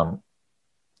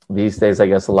 These days, I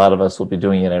guess a lot of us will be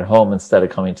doing it at home instead of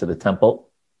coming to the temple.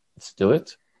 Let's do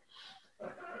it.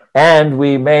 And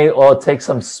we may all take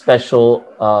some special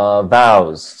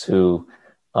vows to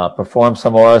perform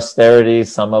some more austerity.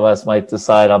 Some of us might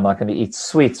decide, I'm not going to eat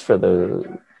sweets for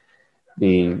the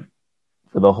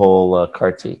whole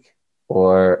Kartik.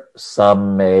 Or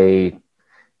some may,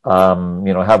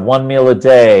 have one meal a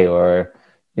day, or,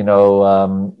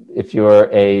 if you're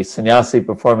a sannyasi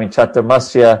performing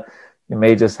Chaturmasya, you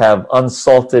may just have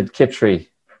unsalted khichdi,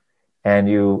 and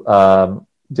you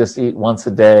just eat once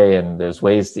a day, and there's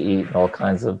ways to eat and all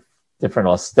kinds of different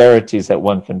austerities that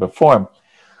one can perform.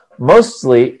 Most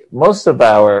of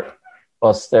our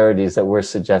austerities that we're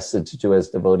suggested to do as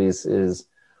devotees is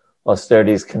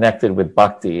austerity is connected with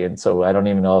bhakti. And so I don't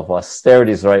even know if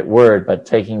austerity is the right word, but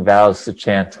taking vows to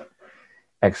chant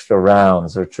extra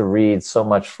rounds or to read so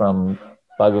much from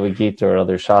Bhagavad Gita or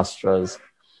other shastras.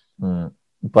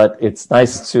 But it's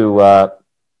nice to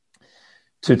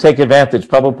take advantage.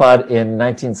 Prabhupada in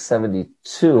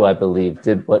 1972, I believe,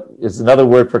 did what is another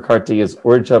word for Kartik is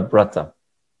Urja Brata,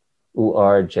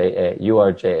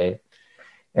 U-R-J-A.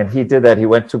 And he did that. He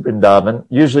went to Vrindavan.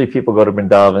 Usually people go to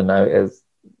Vrindavan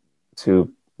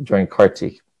during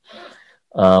Kartik.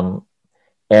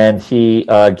 And he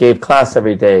gave class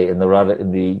every day in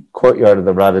the courtyard of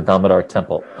the Radha Damodar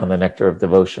temple on the Nectar of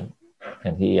Devotion.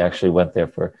 And he actually went there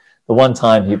for the one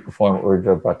time he performed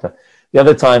Urja Brata. The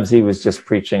other times he was just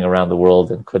preaching around the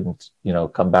world and couldn't,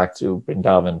 come back to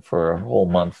Vrindavan for a whole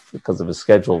month because of his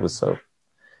schedule was so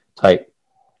tight.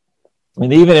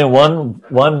 And even in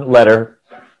one letter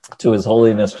to His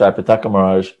Holiness Jayapataka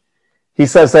Maharaj, he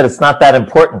says that it's not that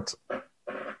important,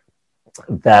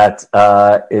 that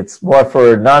it's more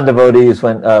for non-devotees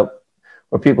where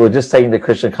people are just taking the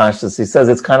Krishna consciousness. He says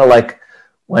it's kind of like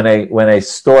when a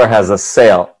store has a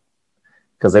sale,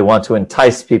 because they want to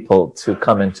entice people to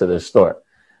come into their store.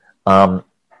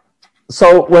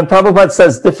 So when Prabhupada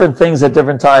says different things at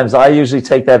different times, I usually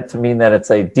take that to mean that it's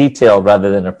a detail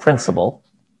rather than a principle.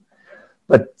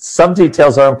 But some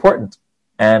details are important.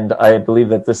 And I believe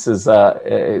that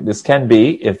this can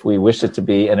be, if we wish it to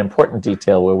be, an important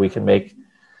detail where we can make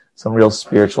some real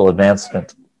spiritual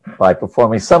advancement by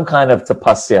performing some kind of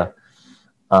tapasya.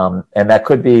 And that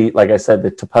could be, like I said, the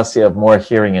tapasya of more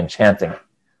hearing and chanting.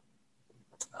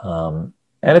 And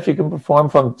if you can perform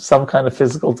from some kind of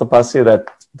physical tapasya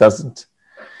that doesn't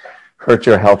hurt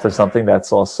your health or something,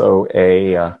 that's also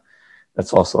a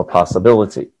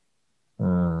possibility.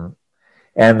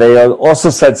 And they also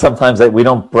said sometimes that we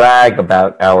don't brag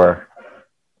about our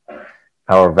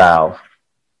vow.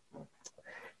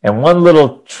 And one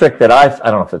little trick that I don't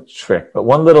know if it's a trick, but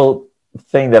one little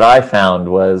thing that I found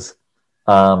was,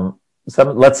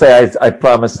 let's say I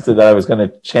promised that I was going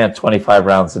to chant 25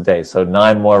 rounds a day, so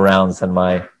 9 more rounds than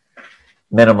my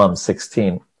minimum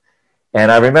 16.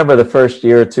 And I remember the first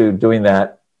year or two doing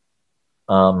that,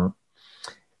 I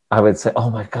would say, oh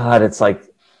my God, it's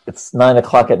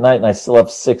 9:00 at night and I still have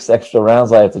 6 extra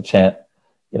rounds I have to chant,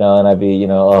 and I'd be,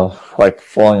 like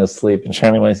falling asleep and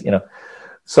chanting,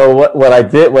 So what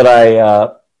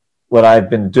I've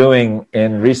been doing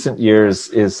in recent years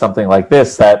is something like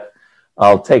this, that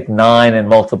I'll take 9 and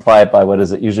multiply it by,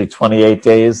 usually 28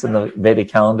 days in the Vedic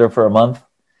calendar for a month.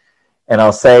 And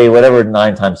I'll say whatever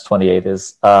 9 times 28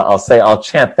 is, I'll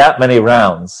chant that many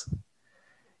rounds.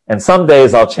 And some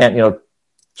days I'll chant,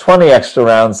 20 extra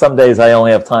rounds. Some days I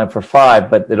only have time for 5,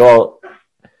 but it all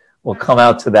will come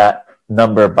out to that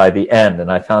number by the end.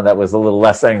 And I found that was a little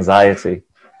less anxiety.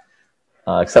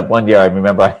 Except one year I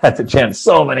remember I had to chant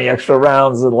so many extra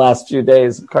rounds in the last few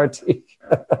days of Kartik.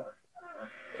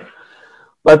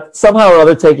 But somehow or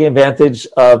other, taking advantage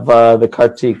of the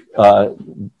Kartik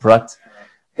Brat.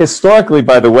 Historically,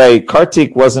 by the way,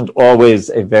 Kartik wasn't always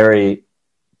a very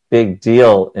big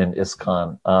deal in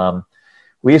ISKCON.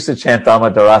 We used to chant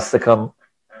Damodarastakam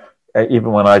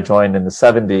even when I joined in the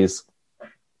 70s.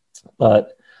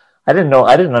 But I didn't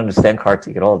understand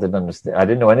Kartik at all. I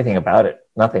didn't know anything about it.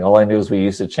 Nothing. All I knew is we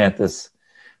used to chant this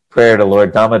prayer to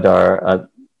Lord Damodar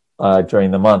during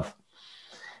the month.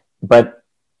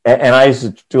 And I used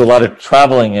to do a lot of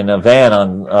traveling in a van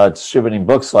on distributing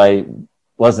books, so I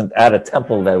wasn't at a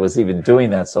temple that was even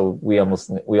doing that, so we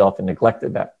often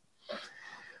neglected that.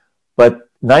 But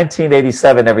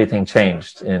 1987, everything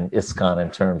changed in ISKCON in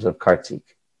terms of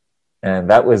Kartik. And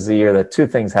that was the year that 2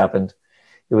 things happened.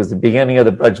 It was the beginning of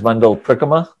the Braj Mandal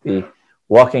Prikrama, the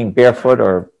walking barefoot,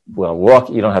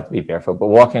 you don't have to be barefoot, but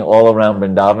walking all around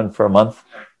Vrindavan for a month.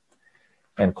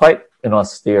 And quite an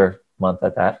austere month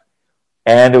at that.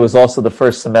 And it was also the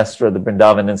first semester of the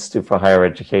Vrindavan Institute for Higher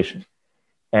Education.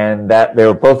 And that they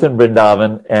were both in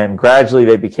Vrindavan, and gradually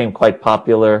they became quite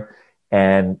popular,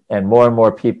 and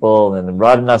more people. And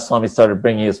Radhanath Swami started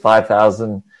bringing his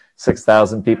 5,000,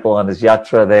 6,000 people on his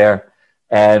yatra there.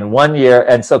 And one year,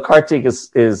 and so Kartik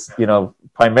is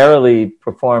primarily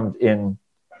performed in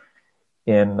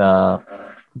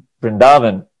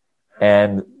Vrindavan.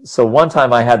 And so one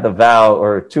time I had the vow,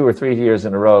 or 2 or 3 years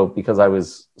in a row, because I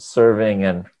was serving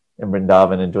in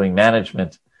Vrindavan and doing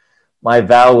management, my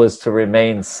vow was to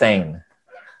remain sane.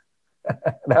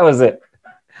 That was it.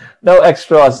 No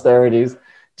extra austerities,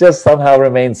 just somehow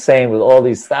remain sane with all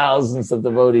these thousands of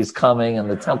devotees coming, and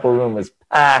the temple room was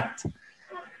packed.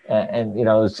 And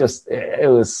it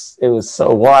was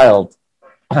so wild.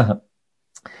 And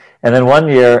then one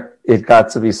year, it got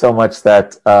to be so much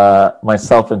that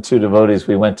myself and two devotees,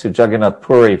 we went to Jagannath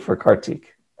Puri for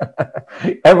Kartik.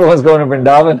 Everyone's going to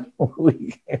Vrindavan.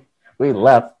 We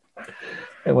left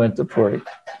and went to Puri.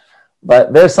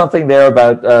 But there's something there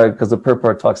about, because the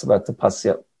purport talks about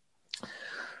tapasya.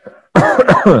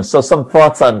 So some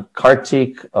thoughts on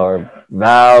Kartik or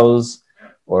vows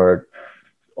or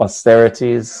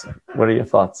austerities. What are your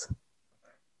thoughts?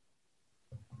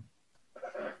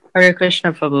 Hare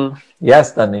Krishna, Prabhu.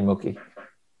 Yes, Dandimukhi.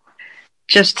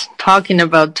 Just talking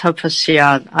about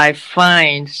tapasya, I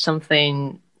find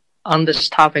something on this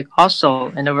topic also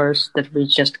in the verse that we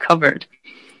just covered.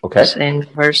 Okay. It's in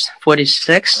verse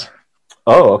 46.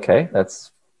 Oh, okay.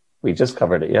 We just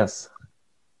covered it, yes.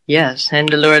 Yes, and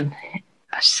the Lord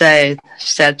said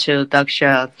to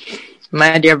Daksha,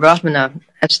 "My dear Brahmana,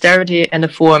 austerity in the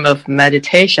form of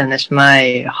meditation is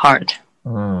my heart."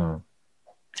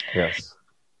 Yes.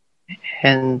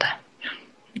 And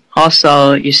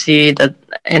also, you see that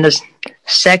in the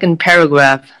second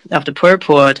paragraph of the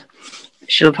purport,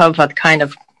 Srila Prabhupada kind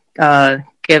of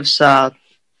gives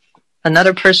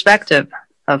another perspective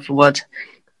of what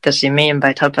does he mean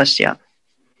by tapasya.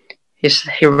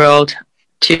 He wrote,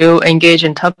 "To engage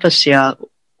in tapasya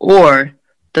or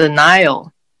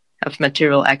denial of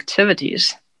material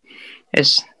activities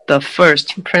is the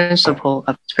first principle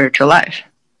of spiritual life."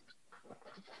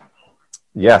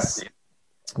 Yes.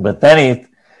 But then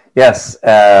your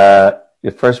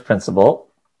first principle.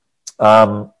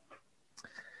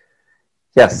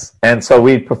 Yes. And so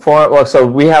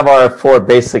we have our 4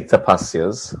 basic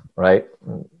tapasyas, right?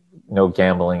 No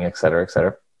gambling, et cetera, et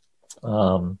cetera.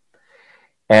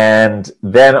 And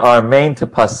then our main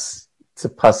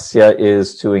tapasya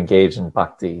is to engage in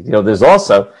bhakti. There's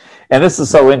also, and this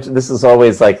is this is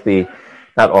always like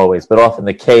not always, but often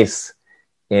the case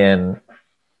in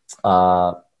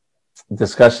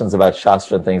discussions about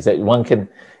Shastra and things that one can,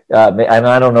 and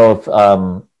I don't know if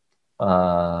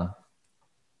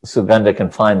Sugandha can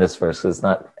find this verse, it's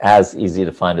not as easy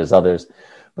to find as others,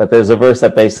 but there's a verse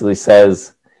that basically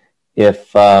says,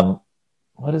 if,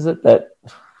 what is it that,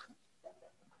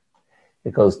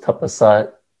 it goes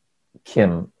tapasa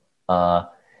kim,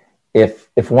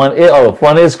 if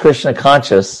one is Krishna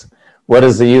conscious, what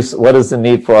is the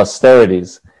need for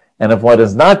austerities? And if one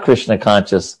is not Krishna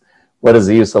conscious, what is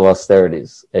the use of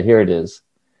austerities? And here it is.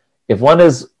 If one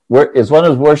is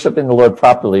worshiping the Lord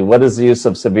properly, what is the use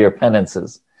of severe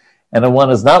penances? And if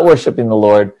one is not worshiping the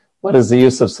Lord, what is the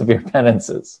use of severe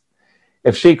penances?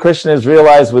 If Shri Krishna is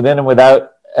realized within and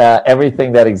without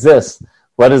everything that exists,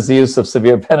 what is the use of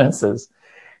severe penances?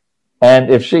 And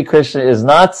if Shri Krishna is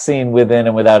not seen within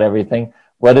and without everything,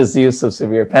 what is the use of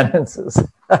severe penances?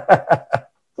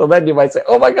 So then you might say,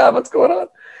 oh my God, what's going on?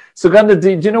 Sugandha,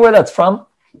 do you know where that's from?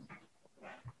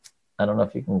 I don't know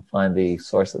if you can find the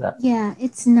source of that. Yeah,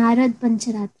 it's Narad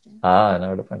Pancharatra.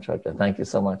 Narad Pancharatra. Thank you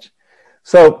so much.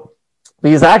 So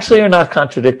these actually are not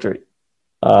contradictory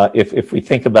if we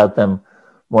think about them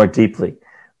more deeply.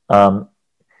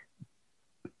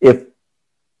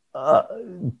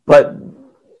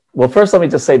 First let me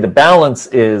just say the balance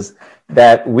is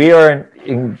that we are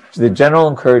the general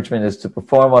encouragement is to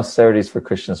perform austerities for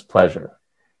Krishna's pleasure.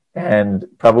 And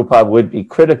Prabhupada would be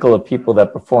critical of people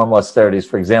that perform austerities,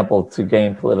 for example, to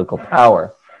gain political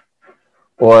power,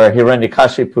 or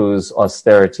Hiranyakashipu's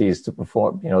austerities to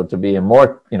perform, to be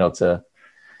to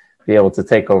be able to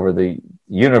take over the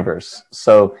universe.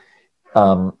 So,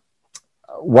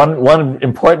 one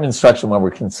important instruction when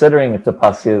we're considering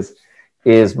tapasyas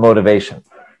is motivation,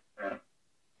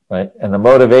 right? And the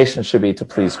motivation should be to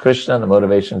please Krishna. The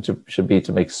motivation should be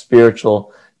to make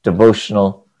spiritual,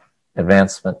 devotional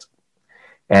advancement.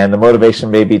 And the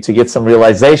motivation may be to get some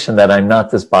realization that I'm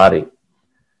not this body.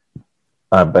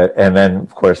 And then,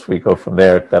 of course, we go from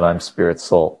there that I'm spirit,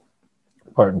 soul,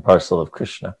 part and parcel of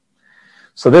Krishna.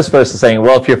 So this verse is saying,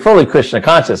 well, if you're fully Krishna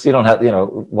conscious, you don't have,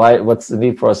 what's the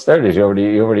need for austerities? You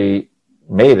already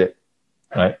made it,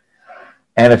 right?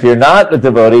 And if you're not a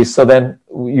devotee, so then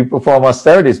you perform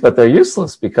austerities, but they're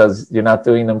useless because you're not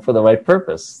doing them for the right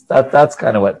purpose. That's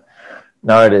kind of what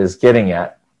Narada is getting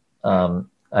at.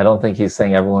 I don't think he's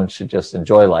saying everyone should just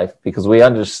enjoy life, because we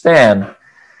understand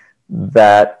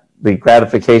that the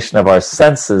gratification of our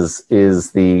senses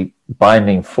is the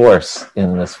binding force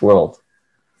in this world.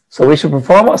 So we should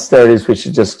perform austerities, we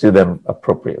should just do them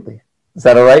appropriately. Is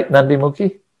that all right,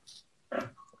 Nandimukhi?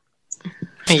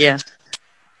 Yes.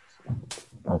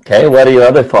 Okay, what are your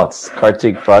other thoughts?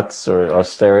 Kartik Vrats or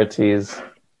austerities?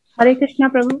 Hare Krishna,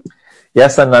 Prabhu.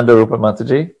 Yes, Ananda Rupa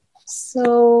Mataji.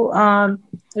 So,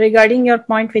 regarding your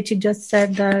point, which you just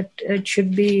said that it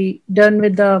should be done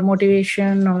with the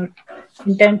motivation or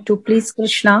intent to please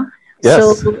Krishna.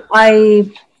 Yes. So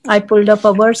I pulled up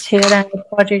a verse here and I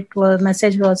thought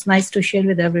message was nice to share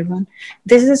with everyone.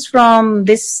 This is from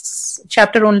this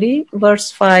chapter only,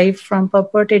 verse 5 from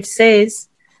Purport. It says,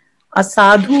 a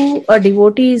sadhu, a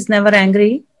devotee is never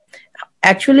angry.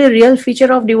 Actually, a real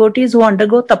feature of devotees who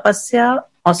undergo tapasya,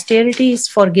 austerity, is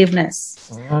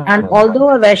forgiveness. And although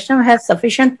a Vaishnava has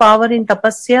sufficient power in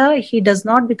tapasya, he does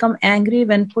not become angry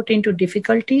when put into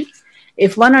difficulty.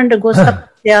 If one undergoes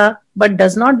tapasya but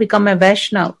does not become a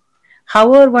Vaishnava,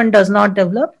 however, one does not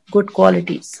develop good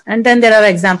qualities. And then there are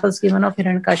examples given of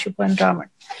Hiranyakashipu and Ravan.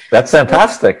 That's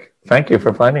fantastic. Thank you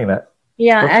for finding that.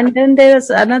 Yeah, and then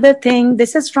there's another thing.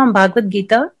 This is from Bhagavad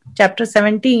Gita, chapter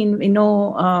 17.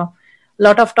 A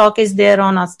lot of talk is there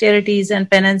on austerities and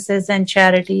penances and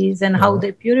charities and how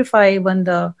they purify even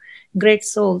the great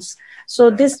souls.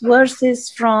 So this verse is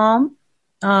from,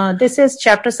 this is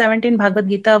chapter 17, Bhagavad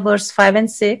Gita, verse 5 and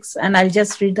 6. And I'll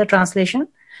just read the translation.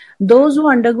 Those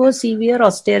who undergo severe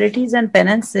austerities and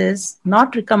penances,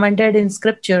 not recommended in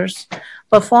scriptures,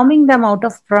 performing them out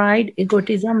of pride,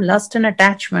 egotism, lust and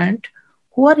attachment,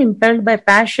 who are impelled by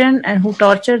passion and who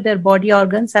torture their body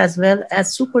organs as well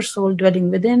as super soul dwelling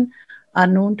within, are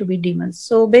known to be demons.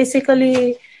 So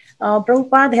basically,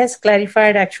 Prabhupada has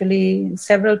clarified actually in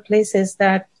several places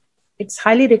that it's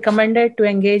highly recommended to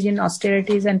engage in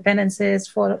austerities and penances.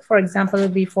 For example,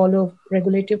 we follow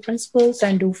regulative principles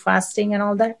and do fasting and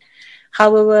all that.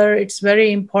 However, it's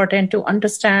very important to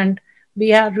understand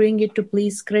we are doing it to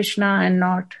please Krishna and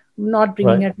not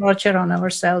bringing a torture on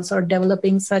ourselves or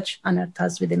developing such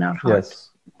anarthas within our heart. Yes,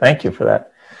 thank you for that.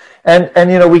 And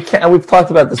we've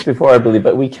talked about this before, I believe,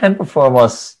 but we can perform our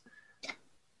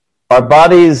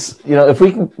bodies, if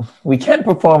we can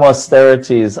perform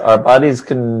austerities, our bodies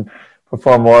can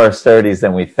perform more austerities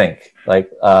than we think. Like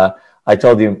I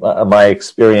told you my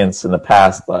experience in the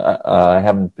past, I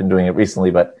haven't been doing it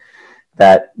recently, but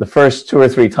that the first 2 or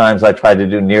 3 times I tried to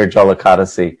do Nirjala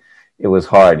Ekadasi, it was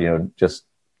hard, just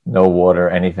no water,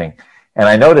 anything. And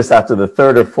I noticed after the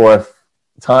 3rd or 4th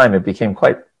time, it became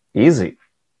quite easy.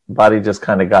 The body just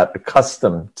kind of got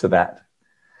accustomed to that.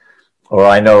 Or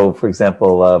I know, for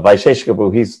example, Vaisheshika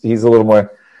Prabhu, he's a little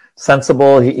more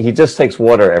sensible. He just takes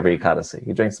water every Ekadasi.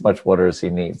 He drinks as much water as he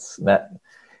needs.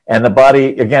 And the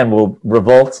body, again, will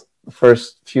revolt the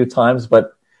first few times.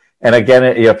 And again,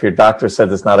 if your doctor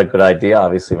said it's not a good idea,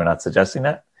 obviously we're not suggesting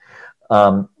that.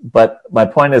 But my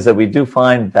point is that we do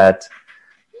find that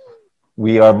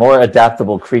we are more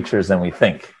adaptable creatures than we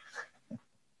think.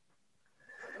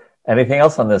 Anything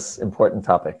else on this important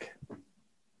topic?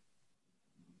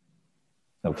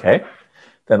 Okay,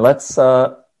 then let's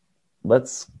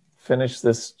finish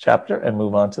this chapter and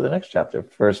move on to the next chapter.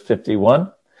 Verse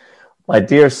 51. My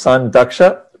dear son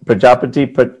Daksha, Prajapati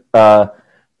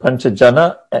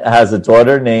Panchajana has a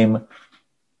daughter named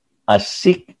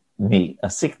Asikni,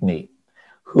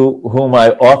 whom I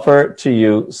offer to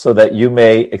you so that you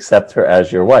may accept her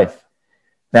as your wife.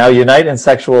 Now unite in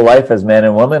sexual life as man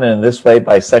and woman, and in this way,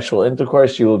 by sexual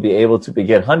intercourse, you will be able to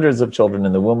beget hundreds of children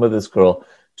in the womb of this girl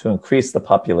to increase the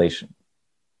population.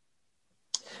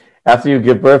 After you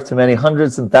give birth to many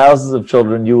hundreds and thousands of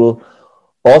children, you will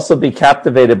also be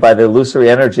captivated by the illusory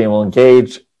energy and will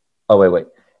engage.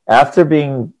 After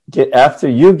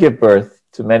you give birth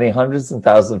to many hundreds and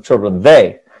thousands of children,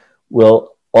 they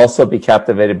will also be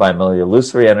captivated by my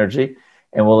illusory energy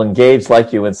and will engage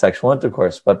like you in sexual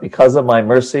intercourse. But because of my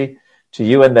mercy to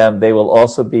you and them, they will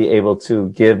also be able to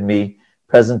give me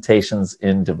presentations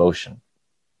in devotion.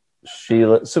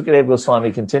 Srila Sukadeva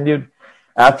Goswami continued,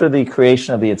 after the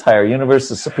creation of the entire universe,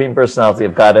 the Supreme Personality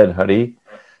of Godhead, Hari,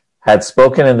 had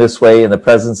spoken in this way in the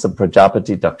presence of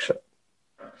Prajapati Daksha.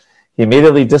 He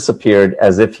immediately disappeared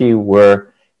as if he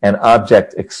were an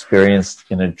object experienced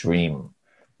in a dream.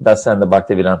 Thus end the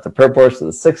Bhaktivedanta purport to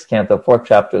the 6th canto, 4th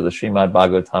chapter of the Srimad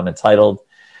Bhagavatam, entitled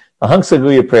The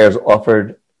Hansaguya Prayers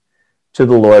Offered to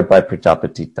the Lord by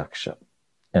Prajapati Daksha.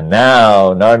 And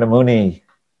now, Narada Muni,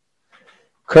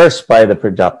 cursed by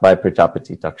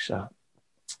Prajapati Daksha.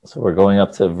 So we're going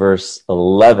up to verse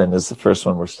 11 is the first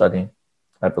one we're studying,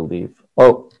 I believe.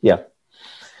 Oh, yeah.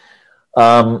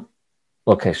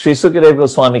 Okay, Sri Sukadeva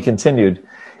Goswami continued,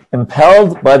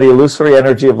 impelled by the illusory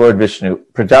energy of Lord Vishnu,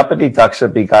 Prajapati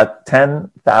Daksha begot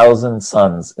 10,000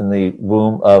 sons in the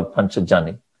womb of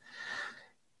Panchajani.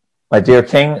 My dear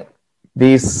king,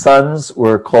 these sons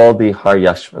were called the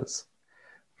Haryashvas.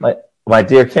 My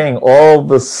dear king, all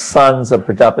the sons of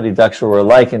Prajapati Daksha were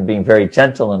alike in being very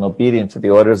gentle and obedient to the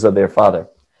orders of their father.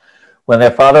 When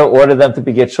their father ordered them to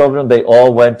beget children, they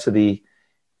all went to the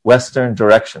western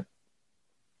direction.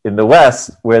 In the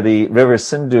west, where the river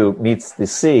Sindhu meets the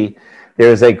sea,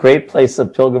 There is a great place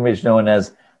of pilgrimage known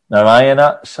as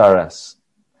Narayana Sharas.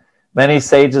 Many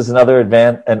sages and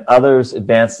others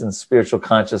advanced in spiritual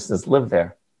consciousness live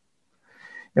there.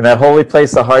 In that holy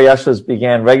place, the Haryashvas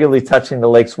began regularly touching the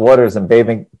lake's waters and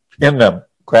bathing in them.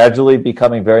 Gradually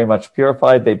becoming very much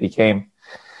purified, they became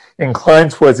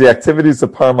inclined towards the activities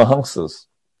of Paramahamsas.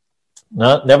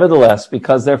 Nevertheless,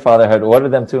 because their father had ordered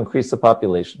them to increase the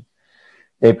population,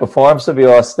 they performed severe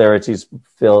austerities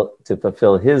to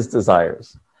fulfill his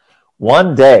desires.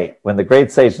 One day, when the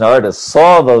great sage Narada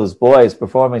saw those boys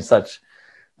performing such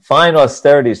fine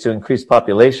austerities to increase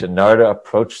population, Narada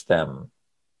approached them.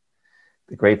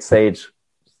 The great sage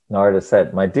Narada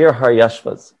said, "My dear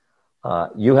Haryashvas,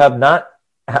 you have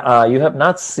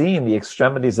not seen the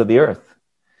extremities of the earth.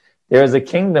 There is a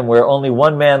kingdom where only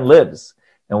one man lives,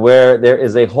 and where there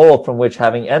is a hole from which,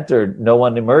 having entered, no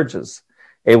one emerges.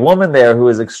 A woman there who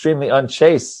is extremely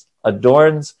unchaste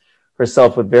adorns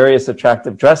herself with various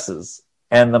attractive dresses,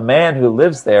 and the man who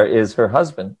lives there is her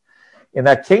husband. In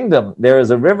that kingdom, there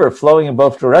is a river flowing in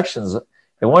both directions,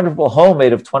 a wonderful home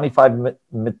made of 25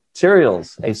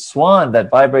 materials, a swan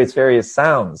that vibrates various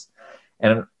sounds,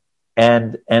 and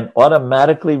an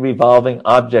automatically revolving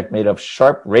object made of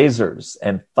sharp razors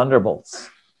and thunderbolts.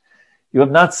 You have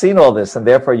not seen all this, and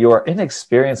therefore you are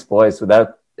inexperienced boys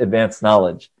without advanced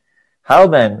knowledge. How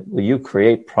then will you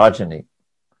create progeny?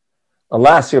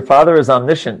 Alas, your father is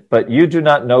omniscient, but you do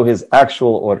not know his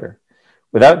actual order.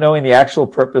 Without knowing the actual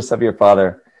purpose of your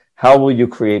father, how will you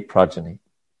create progeny?"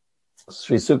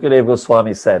 Sri Sukadeva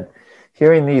Goswami said,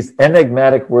 hearing these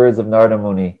enigmatic words of Narada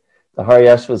Muni, the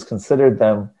Haryashvas considered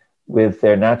them with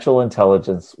their natural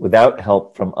intelligence without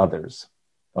help from others.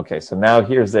 Okay, so now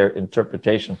here's their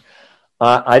interpretation.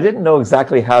 I didn't know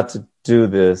exactly how to do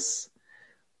this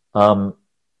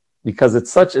because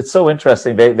it's so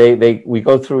interesting. We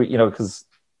go through, because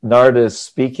Narada is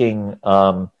speaking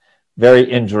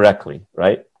very indirectly,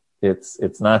 right?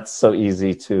 It's not so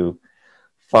easy to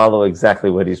follow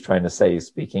exactly what he's trying to say. He's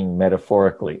speaking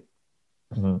metaphorically.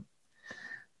 And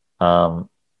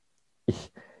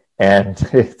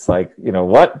it's like,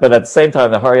 what? But at the same time,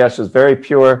 the Haryashvas is very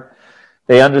pure.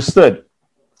 They understood.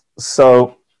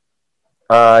 So,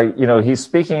 he's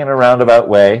speaking in a roundabout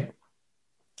way.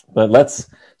 But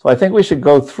so I think we should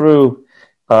go through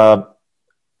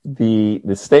the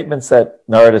statements that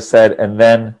Narada said, and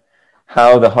then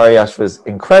how the Haryashvas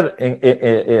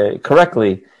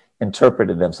correctly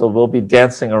interpreted them. So we'll be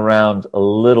dancing around a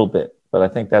little bit, but I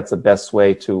think that's the best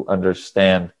way to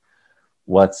understand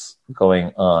what's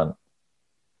going on.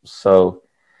 So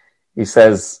he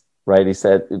says, right, he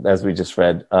said, as we just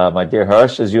read, "My dear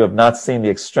Haryashvas, you have not seen the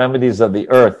extremities of the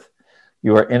earth.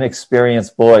 You are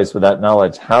inexperienced boys without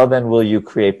knowledge. How then will you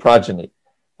create progeny?"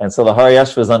 And so the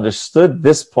Haryashvas understood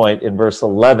this point in verse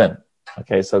 11.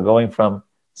 Okay, so going from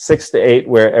 6 to 8,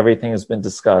 where everything has been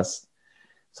discussed.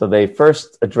 So they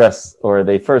first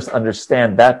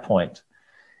understand that point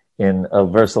in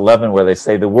verse 11, where they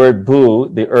say the word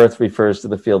 "bhu," the earth, refers to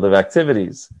the field of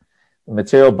activities. The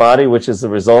material body, which is the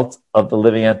result of the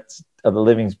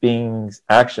living being's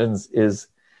actions, is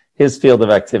his field of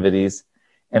activities,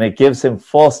 and it gives him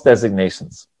false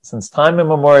designations. Since time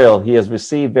immemorial, he has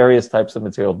received various types of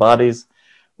material bodies,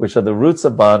 which are the roots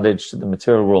of bondage to the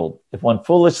material world. If one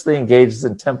foolishly engages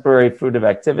in temporary fruitive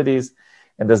activities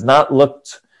and does not look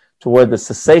toward the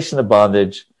cessation of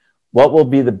bondage, what will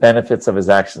be the benefits of his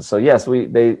actions? So yes,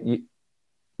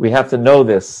 we have to know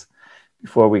this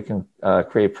before we can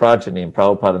create progeny. And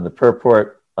Prabhupada in the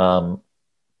purport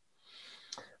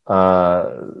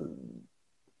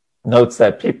notes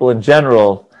that people in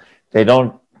general, they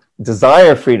don't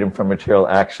desire freedom from material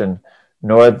action,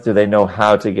 nor do they know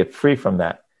how to get free from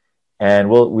that. And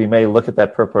we may look at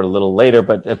that purport a little later,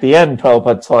 but at the end,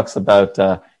 Prabhupada talks about,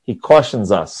 he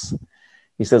cautions us.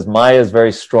 He says, Maya is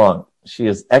very strong. She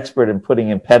is expert in putting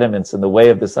impediments in the way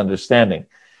of this understanding.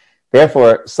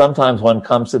 Therefore, sometimes one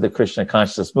comes to the Krishna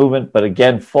consciousness movement, but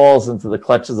again falls into the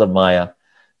clutches of Maya,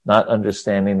 not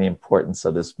understanding the importance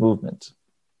of this movement.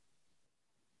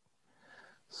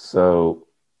 So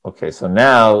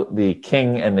now the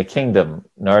king and the kingdom.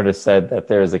 Narada said that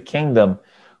there is a kingdom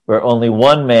where only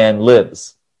one man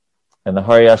lives. And the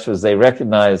Haryashvas, they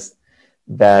recognized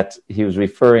that he was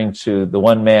referring to the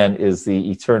one man is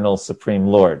the eternal Supreme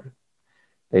Lord.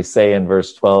 They say in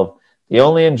verse 12, the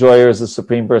only enjoyer is the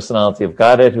Supreme Personality of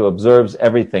Godhead who observes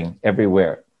everything,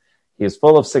 everywhere. He is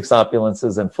full of 6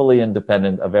 opulences and fully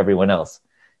independent of everyone else.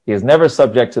 He is never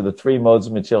subject to the 3 modes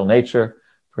of material nature,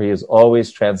 for he is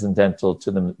always transcendental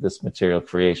to this material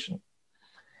creation.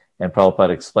 And Prabhupada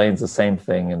explains the same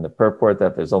thing in the purport,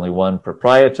 that there's only one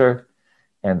proprietor,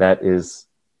 and that is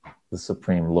the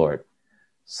Supreme Lord.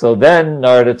 So then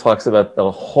Narada talks about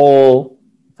the whole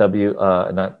H-O-L-E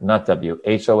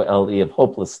of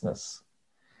hopelessness.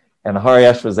 And the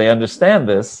Haryashvas, they understand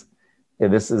this.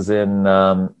 This is in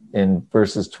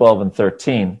verses 12 and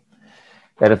 13.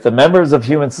 That if the members of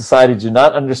human society do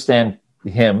not understand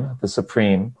him, the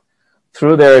Supreme,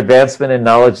 through their advancement in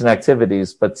knowledge and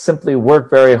activities, but simply work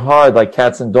very hard like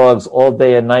cats and dogs all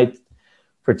day and night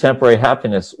for temporary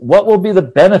happiness, what will be the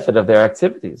benefit of their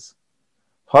activities?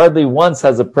 Hardly once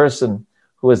has a person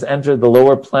who has entered the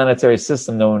lower planetary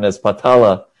system known as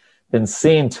Patala been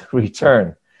seen to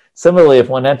return. Similarly, if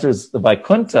one enters the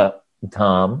Vaikuntha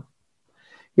Dham,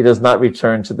 he does not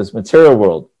return to this material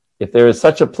world. If there is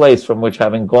such a place from which,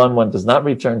 having gone, one does not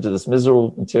return to this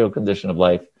miserable material condition of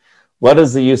life, what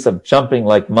is the use of jumping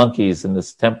like monkeys in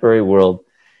this temporary world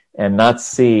and not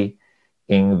seeing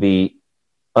the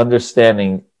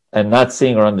understanding and not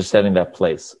seeing or understanding that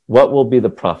place? What will be the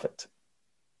profit?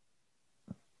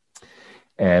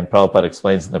 And Prabhupada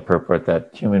explains in the purport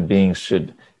that human beings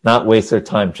should not waste their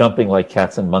time jumping like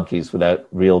cats and monkeys without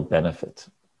real benefit.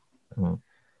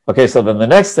 Okay, so then the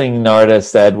next thing Narada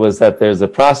said was that there's a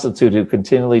prostitute who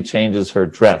continually changes her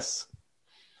dress.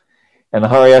 And the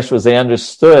Haryashvas, they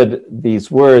understood these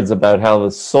words about how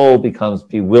the soul becomes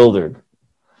bewildered.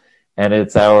 And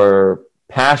it's our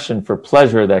passion for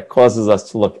pleasure that causes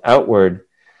us to look outward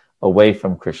away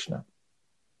from Krishna.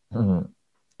 And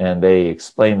they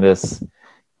explain this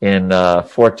in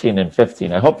 14 and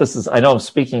 15. I know I'm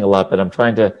speaking a lot, but I'm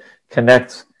trying to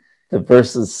connect the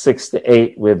verses 6 to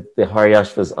 8 with the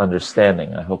Haryashva's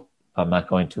understanding. I hope I'm not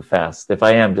going too fast. If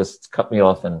I am, just cut me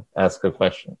off and ask a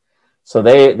question. So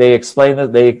they explain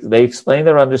that they explain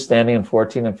their understanding in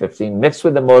 14 and 15, mixed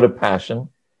with the mode of passion.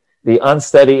 The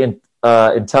unsteady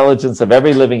intelligence of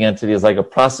every living entity is like a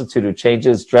prostitute who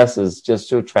changes dresses just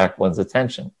to attract one's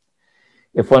attention.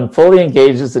 If one fully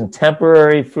engages in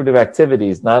temporary fruitive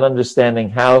activities, not understanding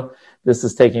how this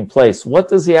is taking place, what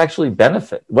does he actually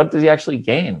benefit? What does he actually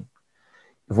gain?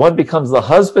 If one becomes the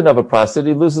husband of a prostitute,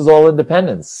 he loses all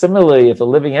independence. Similarly, if a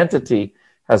living entity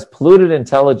has polluted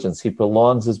intelligence, he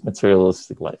prolongs his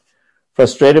materialistic life.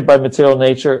 Frustrated by material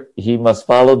nature, he must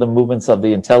follow the movements of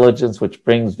the intelligence, which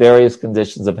brings various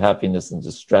conditions of happiness and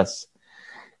distress.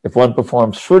 If one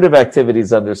performs fruitive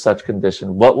activities under such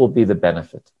condition, what will be the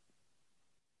benefit?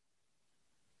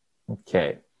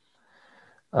 Okay.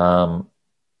 So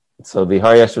the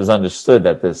Haryashvas understood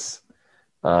that this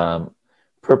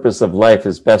purpose of life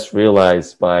is best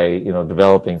realized by,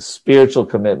 developing spiritual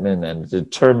commitment and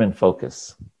determined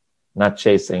focus, not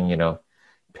chasing,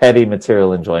 petty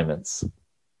material enjoyments.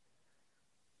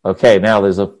 Okay, now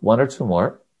there's one or two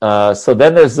more. So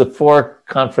then there's the 4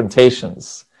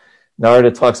 confrontations. Narada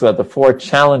talks about the 4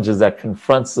 challenges that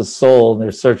confronts the soul in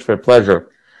their search for pleasure.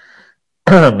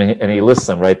 And he lists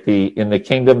them, right? In the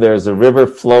kingdom, there's a river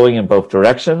flowing in both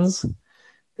directions.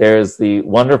 There's the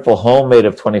wonderful home made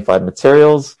of 25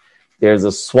 materials. There's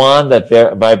a swan that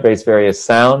vibrates various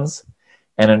sounds,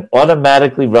 and an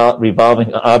automatically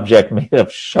revolving object made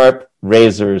of sharp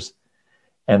razors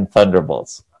and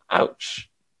thunderbolts. Ouch.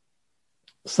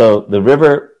 So the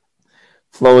river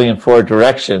flowing in 4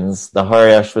 directions, the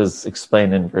Haryashvas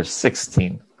explained in verse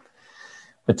 16.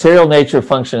 Material nature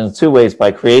functions in 2 ways,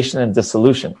 by creation and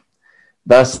dissolution.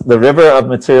 Thus, the river of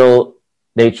material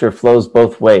nature flows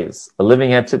both ways. A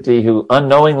living entity who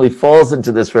unknowingly falls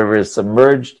into this river is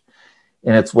submerged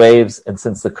in its waves, and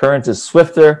since the current is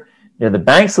swifter near the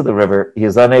banks of the river, he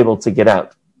is unable to get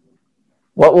out.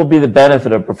 What will be the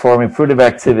benefit of performing fruitive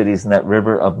activities in that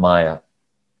river of Maya?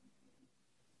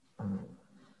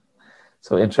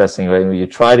 So interesting, right? When you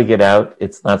try to get out,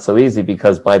 it's not so easy,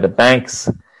 because by the banks,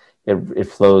 it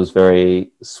flows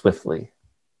very swiftly.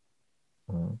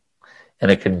 And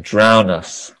it can drown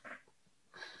us.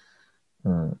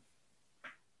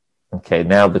 Okay,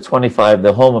 now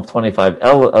the home of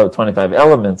 25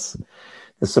 elements.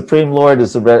 The Supreme Lord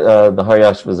is the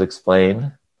Haryashvas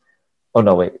explain. Oh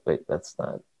no, wait, that's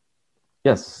not.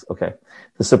 Yes, okay.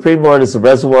 The Supreme Lord is the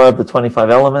reservoir of the 25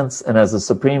 elements, and as the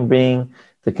Supreme Being,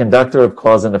 the conductor of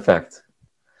cause and effect.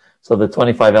 So the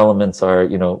 25 elements are,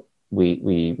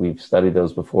 we've studied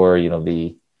those before,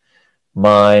 the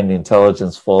mind, the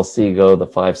intelligence, false ego, the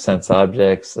 5 sense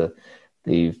objects,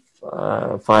 the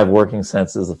 5 working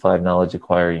senses, the 5 knowledge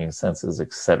acquiring senses,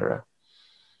 etc.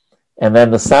 And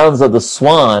then the sounds of the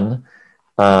swan,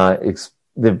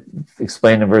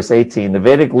 explained in verse 18. The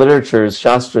Vedic literatures,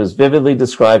 Shastras, vividly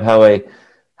describe how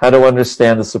to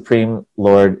understand the Supreme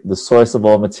Lord, the source of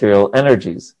all material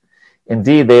energies.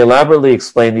 Indeed, they elaborately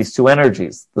explain these 2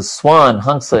 energies. The swan,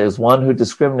 Hamsa, is one who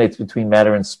discriminates between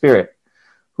matter and spirit,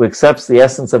 who accepts the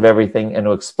essence of everything, and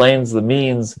who explains the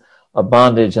means of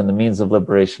bondage and the means of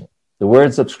liberation. The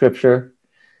words of Scripture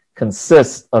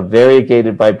consist of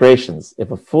variegated vibrations.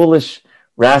 If a foolish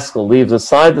rascal leaves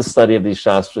aside the study of these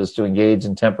Shastras to engage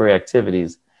in temporary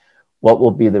activities, what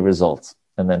will be the results?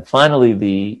 And then finally,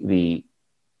 the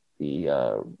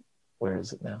where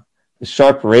is it now? The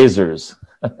sharp razors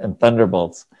and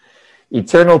thunderbolts.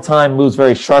 Eternal time moves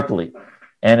very sharply,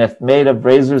 and if made of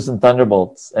razors and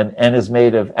thunderbolts, and is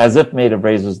made of, as if made of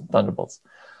razors and thunderbolts,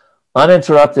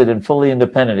 uninterrupted and fully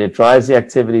independent, it drives the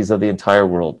activities of the entire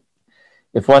world.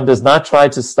 If one does not try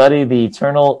to study the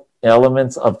eternal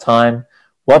elements of time,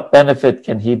 what benefit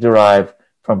can he derive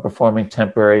from performing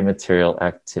temporary material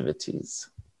activities?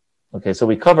 Okay, so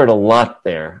we covered a lot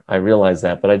there. I realize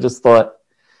that, but I just thought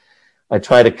I'd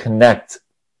try to connect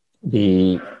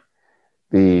the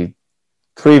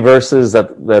three verses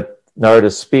that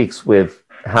Narada speaks with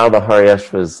how the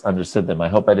Haryashvas understood them. I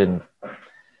hope I didn't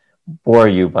bore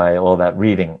you by all that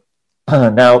reading.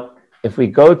 Now, if we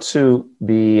go to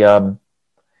the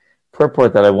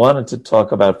purport that I wanted to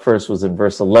talk about first was in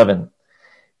verse 11.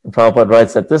 And Prabhupada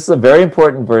writes that this is a very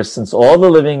important verse since all the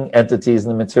living entities in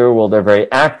the material world are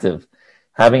very active,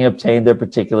 having obtained their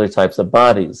particular types of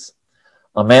bodies.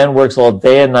 A man works all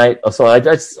day and night. So I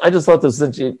just thought this,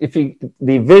 if you,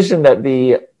 envision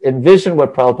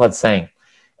what Prabhupada's saying.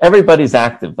 Everybody's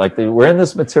active. Like we're in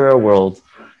this material world.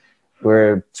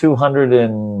 We're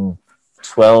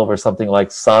 212 or something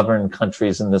like sovereign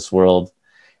countries in this world,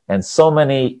 and so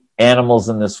many animals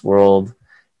in this world,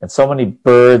 and so many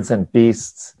birds and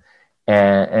beasts,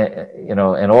 and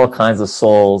all kinds of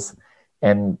souls.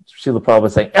 And Srila Prabhupada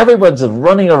is saying everyone's just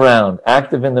running around,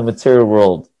 active in the material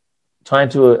world, trying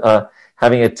to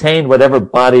having attained whatever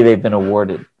body they've been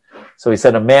awarded. So he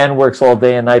said a man works all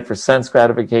day and night for sense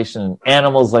gratification, and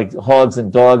animals like hogs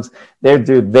and dogs, they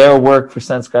do their work for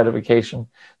sense gratification.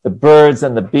 The birds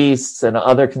and the beasts and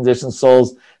other conditioned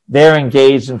souls, they're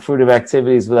engaged in fruitive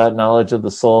activities without knowledge of the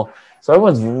soul.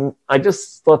 So I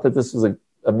just thought that this was an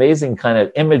amazing kind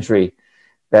of imagery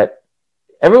that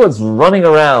everyone's running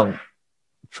around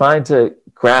trying to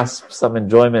grasp some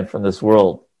enjoyment from this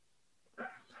world.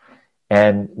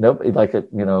 And nobody,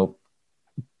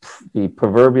 the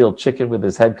proverbial chicken with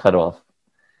his head cut off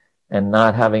and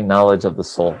not having knowledge of the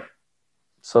soul.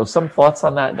 So some thoughts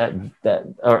on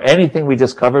that or anything we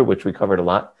just covered, which we covered a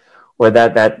lot, or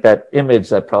that image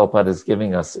that Prabhupada is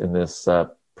giving us in this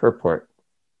purport.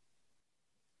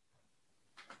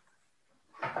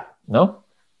 No?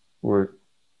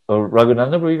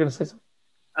 Raghunandan, were you going to say something?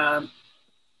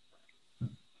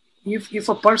 If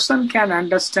a person can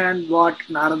understand what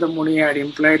Narada Muni had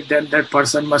implied, then that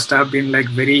person must have been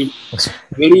very,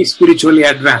 very spiritually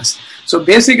advanced. So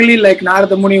basically,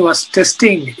 Narada Muni was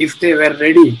testing if they were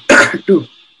ready to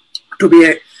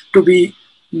be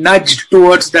nudged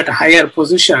towards that higher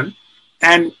position.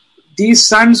 And these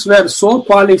sons were so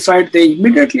qualified, they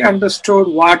immediately understood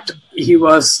what he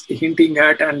was hinting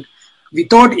at, and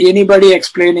without anybody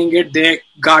explaining it, they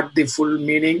got the full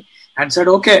meaning and said,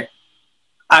 okay,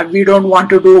 we don't want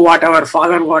to do what our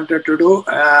father wanted to do,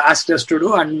 asked us to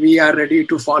do, and we are ready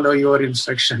to follow your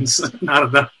instructions,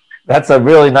 Narada. That's a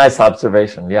really nice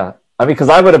observation, yeah. I mean, because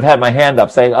I would have had my hand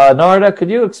up saying, Narada, could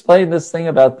you explain this thing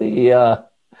about the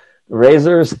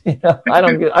razors? I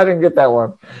didn't get that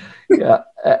one. Yeah,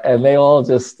 and they all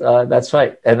just, that's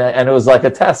right. And it was like a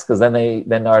test, because then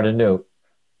Narada knew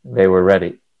they were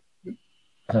ready.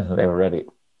 They were ready.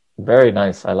 Very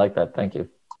nice. I like that. Thank you.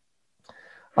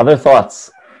 Other thoughts?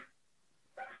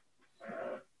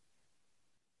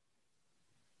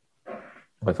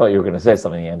 I thought you were going to say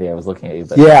something, Andy. I was looking at you.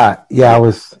 But... Yeah. I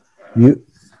was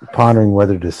pondering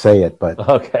whether to say it, but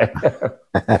okay.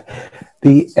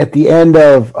 At the end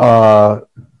of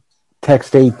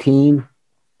text 18,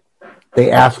 they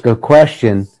ask a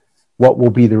question: "What will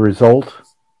be the result?"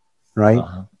 Right?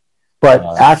 Uh-huh.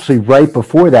 But actually, right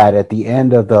before that, at the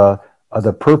end of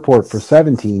the purport for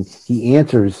 17, he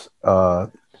answers.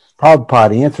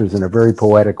 Prabhupada answers in a very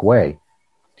poetic way.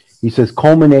 He says,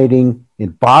 culminating in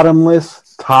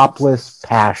bottomless, topless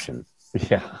passion.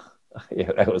 Yeah,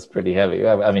 that was pretty heavy.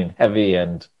 I mean, heavy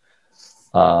and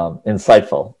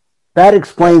insightful. That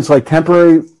explains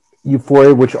temporary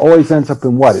euphoria, which always ends up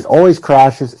in what? It always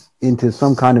crashes into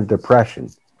some kind of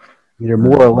depression, either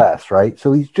more or less, right?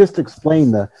 So he's just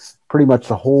explained pretty much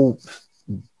the whole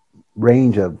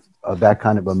range of that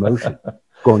kind of emotion,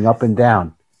 going up and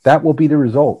down. That will be the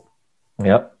result.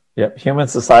 Yep. Human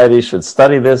society should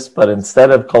study this, but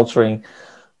instead of culturing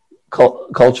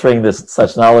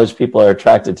such knowledge, people are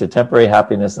attracted to temporary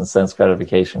happiness and sense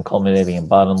gratification, culminating in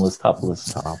bottomless,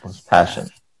 topless passion.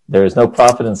 There is no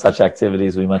profit in such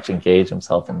activities. We must engage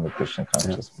himself in the Krishna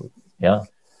conscious movement. Yeah.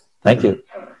 Thank you.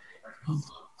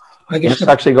 I guess Yes,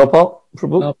 Sakshi Gopal,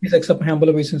 Prabhu? please accept my humble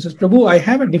obeisances. Prabhu, I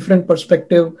have a different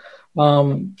perspective.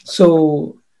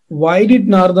 So why did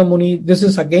Narada Muni, this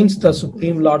is against the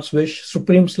Supreme Lord's wish.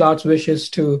 Supreme Lord's wish is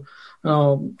to,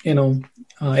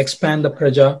 expand the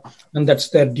praja, and that's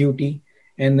their duty.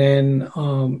 And then,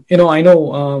 I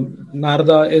know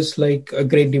Narada is like a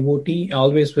great devotee,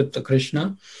 always with the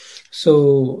Krishna.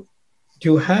 So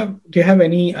do you have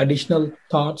any additional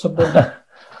thoughts about that?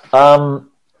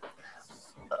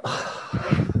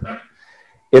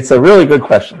 It's a really good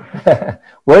question.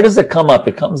 Where does it come up?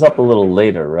 It comes up a little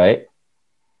later, right?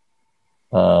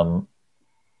 I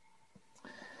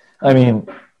mean,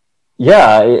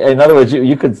 yeah. In other words,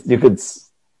 you could.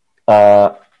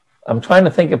 I'm trying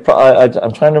to think.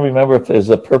 I'm trying to remember if there's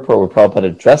a purport where Prabhupada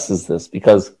addresses this,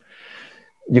 because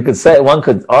you could say, one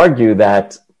could argue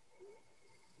that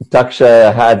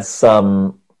Daksha had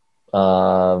some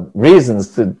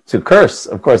reasons to curse.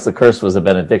 Of course, the curse was a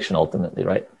benediction ultimately,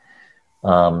 right?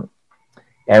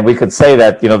 And we could say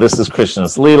that, this is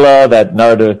Krishna's Leela, that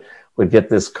Narada would get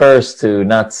this curse to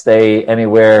not stay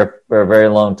anywhere for a very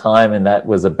long time, and that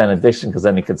was a benediction because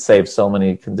then he could save so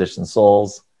many conditioned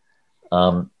souls.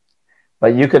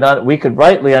 But we could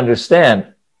rightly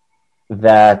understand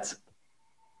that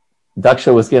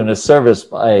Daksha was given a service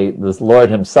by the Lord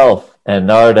himself, and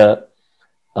Narada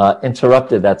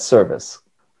interrupted that service.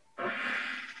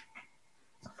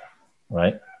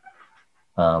 Right?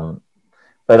 But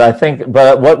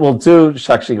what we'll do,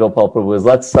 Sakshi Gopal Prabhu, is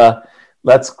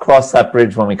let's cross that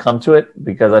bridge when we come to it,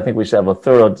 because I think we should have a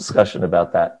thorough discussion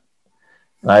about that.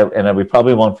 And we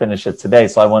probably won't finish it today,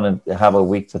 so I want to have a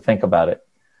week to think about it.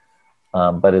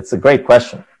 But it's a great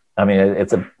question. I mean,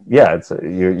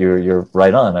 you're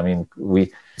right on. I mean, in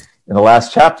the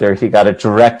last chapter, he got a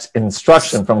direct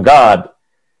instruction from God,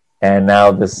 and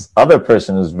now this other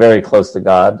person who's very close to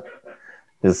God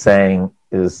is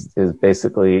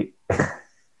basically,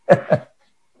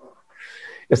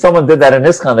 if someone did that in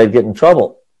ISKCON, they'd get in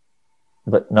trouble.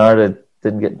 But Narada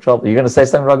didn't get in trouble. You're going to say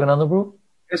something, Raghunath Prabhu?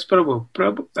 Yes,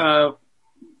 Prabhu.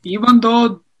 Even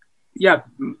though,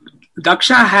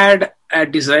 Daksha had a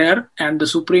desire, and the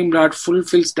Supreme Lord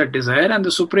fulfills that desire, and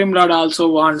the Supreme Lord also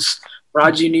wants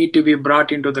progeny to be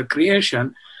brought into the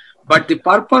creation. But the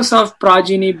purpose of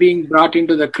progeny being brought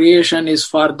into the creation is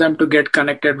for them to get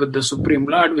connected with the Supreme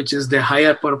Lord, which is the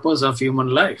higher purpose of human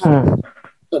life.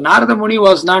 So Narada Muni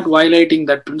was not violating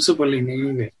that principle in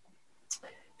any way.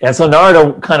 And so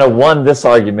Narada kind of won this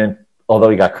argument, although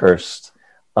he got cursed.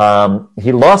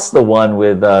 He lost the one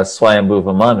with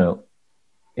Swayambhuva Manu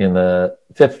in the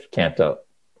 5th canto,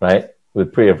 right,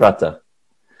 with Priyavrata.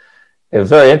 It was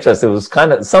very interesting. It was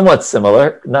kind of somewhat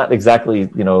similar, not exactly,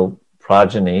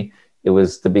 progeny. It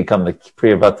was to become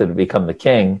Priyavrata to become the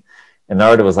king. And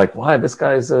Narada was like, why?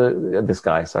 Priyavrata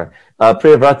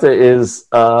is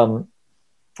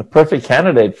a perfect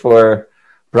candidate for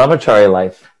brahmachari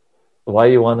life. Why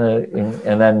you want to?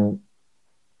 And then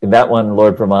in that one,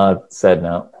 Lord Brahma said,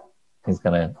 no, he's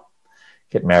going to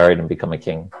get married and become a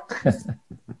king.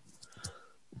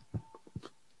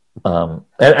 And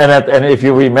if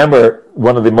you remember,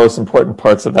 one of the most important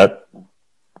parts of that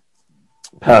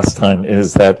pastime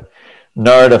is that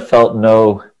Narada felt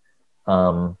no,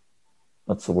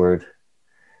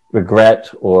 regret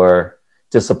or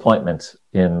disappointment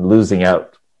in losing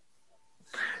out,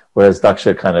 whereas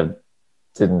Daksha kind of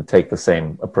didn't take the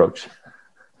same approach.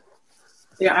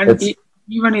 Yeah, and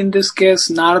even in this case,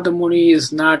 Narada Muni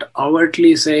is not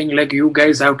overtly saying like, you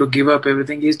guys have to give up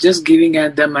everything. He's just giving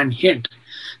at them a hint.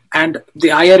 And the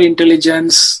higher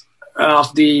intelligence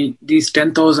of these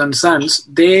 10,000 sons,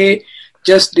 they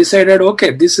just decided,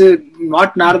 okay, this is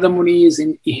what Narada Muni is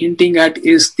hinting at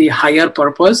is the higher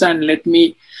purpose, and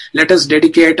let us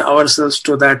dedicate ourselves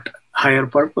to that higher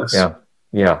purpose.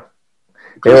 Yeah.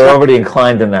 They were already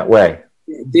inclined in that way.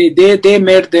 They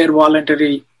made their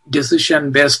voluntary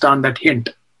decision based on that hint.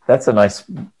 That's a nice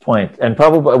point. And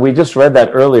probably we just read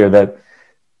that earlier, that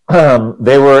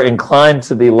they were inclined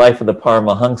to the life of the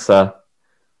Paramahamsa,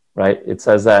 right? It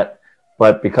says that,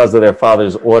 but because of their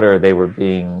father's order, they were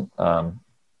being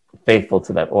faithful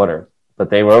to that order. But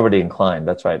they were already inclined.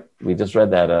 That's right. We just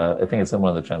read that. I think it's in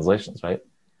one of the translations, right?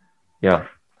 Yeah.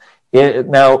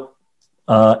 Now,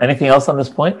 anything else on this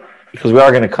point? Because we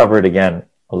are going to cover it again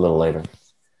a little later.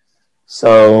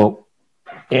 So,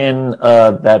 in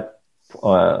that,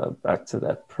 back to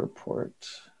that purport.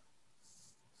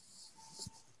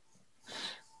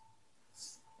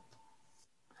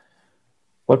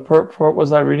 What purport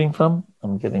was I reading from? I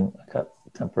got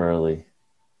temporarily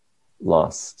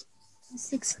lost.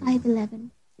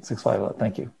 6.5.11. 6.5.11,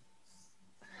 thank you.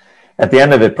 at the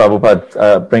end of it,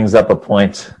 Prabhupada brings up a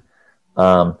point.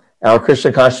 Our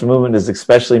Krishna conscious movement is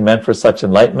especially meant for such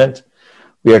enlightenment.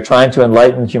 We are trying to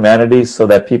enlighten humanity so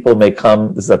that people may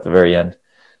come, this is at the very end,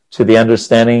 to the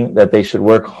understanding that they should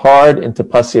work hard in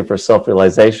tapasya for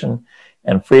self-realization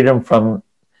and freedom from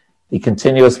the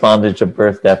continuous bondage of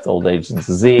birth, death, old age, and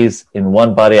disease in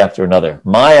one body after another.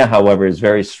 Maya, however, is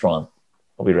very strong.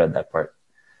 We read that part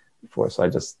before, so I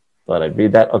just thought I'd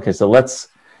read that. Okay, so let's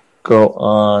go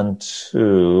on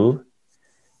to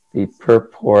the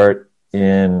purport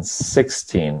in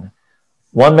 16.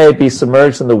 One may be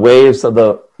submerged in the waves of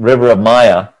the river of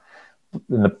Maya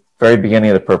in the very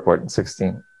beginning of the purport in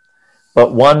 16.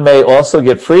 But one may also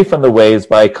get free from the waves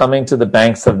by coming to the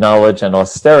banks of knowledge and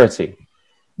austerity.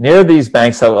 Near these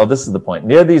banks, this is the point.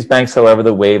 Near these banks, however,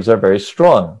 the waves are very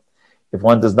strong. If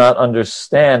one does not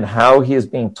understand how he is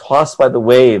being tossed by the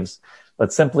waves,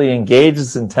 but simply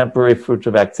engages in temporary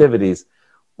fruitive activities,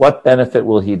 what benefit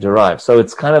will he derive? So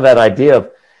it's kind of that idea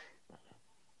of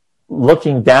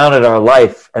looking down at our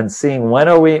life and seeing when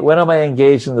am I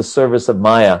engaged in the service of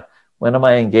Maya? When am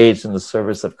I engaged in the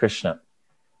service of Krishna?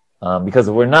 Because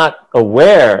if we're not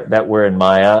aware that we're in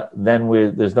Maya, then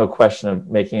there's no question of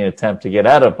making an attempt to get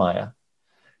out of Maya.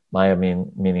 Maya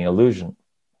meaning illusion.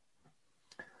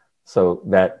 So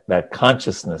that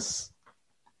consciousness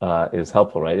is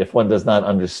helpful, right? If one does not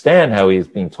understand how he is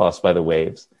being tossed by the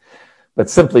waves, but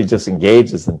simply just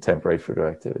engages in temporary fruitive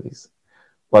activities,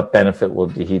 what benefit will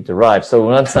he derive? So in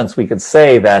one sense, we could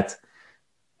say that,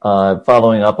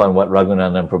 following up on what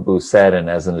Raghunandan Prabhu said,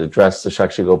 and as an address to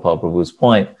Shakshi Gopal Prabhu's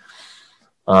point,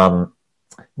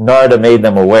 Narada made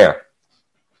them aware.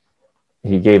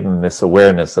 He gave them this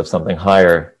awareness of something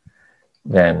higher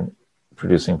than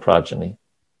producing progeny.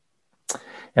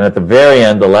 And at the very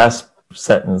end, the last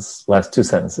two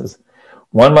sentences,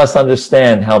 one must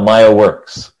understand how Maya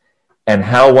works and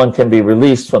how one can be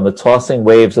released from the tossing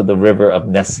waves of the river of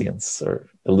nescience or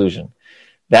illusion.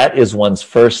 That is one's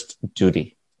first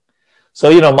duty. So,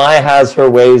 Maya has her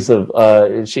ways of,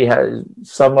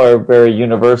 some are very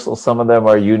universal, some of them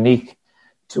are unique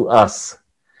to us.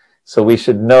 So we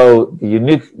should know the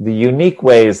unique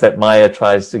ways that Maya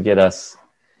tries to get us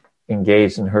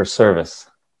engaged in her service.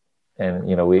 And,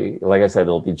 like I said,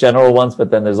 there'll be general ones,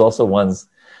 but then there's also ones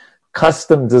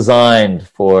custom designed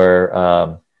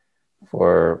for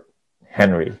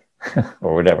Henry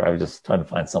or whatever. I was just trying to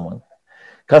find someone.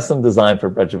 Custom designed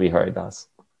for Brajabihari Das.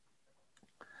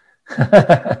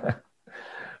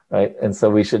 Right? And so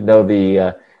we should know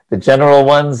the general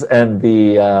ones and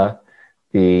the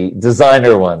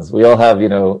designer ones. We all have,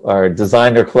 our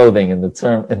designer clothing in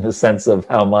the sense of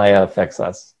how Maya affects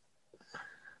us.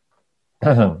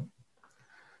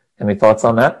 Any thoughts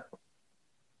on that?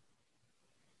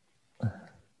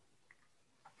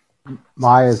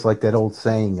 Maya is like that old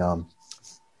saying,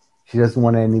 she doesn't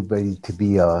want anybody to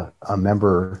be a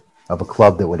member of a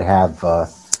club that would have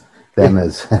them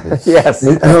as yes.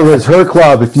 In other words, her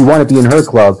club, if you want to be in her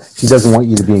club, she doesn't want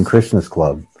you to be in Krishna's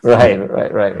club. Right.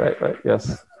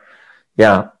 Yes.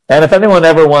 Yeah. And if anyone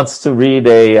ever wants to read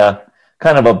a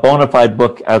kind of a bona fide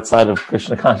book outside of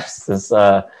Krishna consciousness,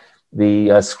 the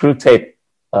Screwtape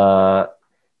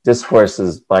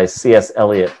Discourses by C.S.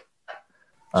 Eliot.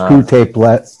 Screwtape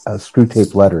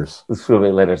Letters. The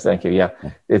Screwtape Letters, thank you. Yeah.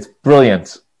 It's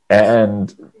brilliant.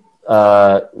 And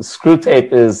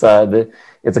Screwtape is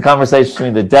it's a conversation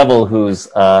between the devil, who's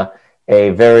a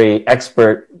very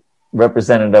expert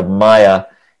representative of Maya,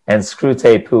 and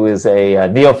Screwtape, who is a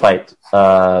neophyte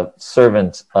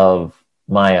servant of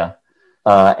Maya.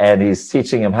 And he's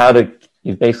teaching him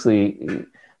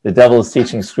the devil is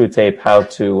teaching Screwtape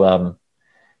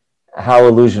how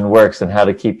illusion works and how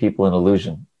to keep people in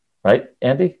illusion. Right,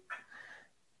 Andy?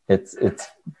 It's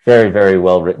very, very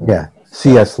well written. Yeah.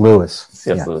 C.S. Lewis.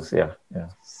 C.S. Lewis, yeah.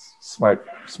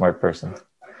 Smart person.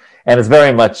 And it's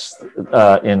very much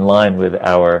in line with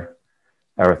our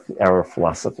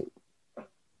philosophy.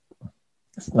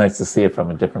 It's nice to see it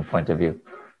from a different point of view.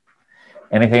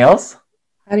 Anything else?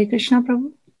 Hare Krishna,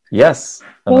 Prabhu. Yes.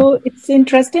 So it's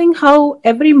interesting how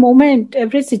every moment,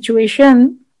 every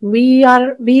situation, we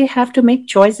have to make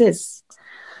choices.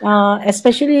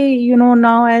 Especially,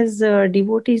 now as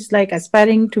devotees, like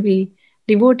aspiring to be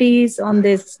devotees on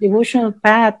this devotional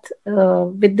path,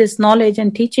 with this knowledge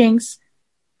and teachings,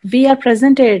 we are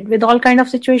presented with all kind of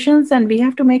situations, and we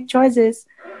have to make choices.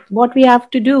 What we have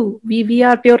to do, we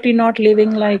are purely not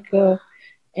living like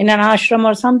in an ashram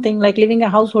or something, like living a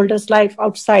householder's life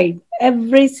outside.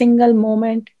 Every single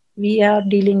moment we are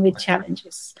dealing with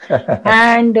challenges,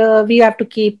 and we have to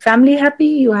keep family happy.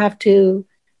 You have to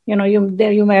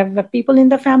you may have people in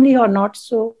the family who are not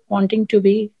so wanting to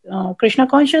be Krishna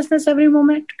consciousness every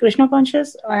moment, Krishna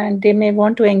conscious, and they may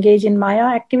want to engage in Maya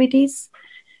activities.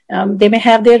 They may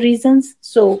have their reasons,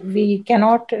 so we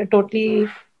cannot totally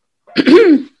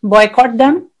boycott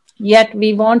them. Yet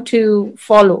we want to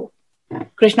follow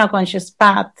Krishna conscious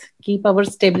path, keep our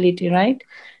stability, right?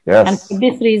 Yes. And for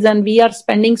this reason, we are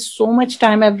spending so much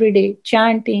time every day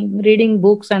chanting, reading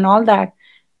books, and all that.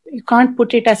 You can't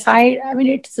put it aside. I mean,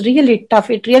 it's really tough.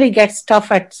 It really gets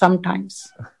tough at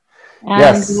sometimes. And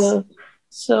Yes.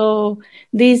 so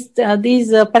these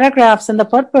paragraphs and the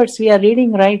purports we are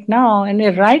reading right now,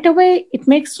 and right away it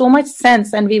makes so much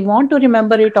sense, and we want to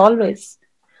remember it always.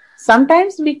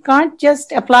 Sometimes we can't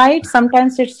just apply it.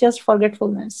 Sometimes it's just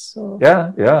forgetfulness. So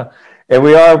Yeah. And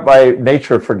we are by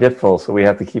nature forgetful, so we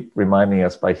have to keep reminding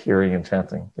us by hearing and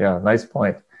chanting. Yeah, nice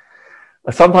point.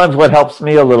 Sometimes what helps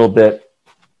me a little bit,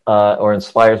 or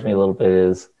inspires me a little bit,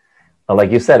 is,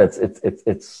 like you said,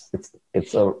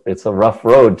 it's a rough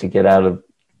road to get out of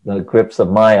the grips of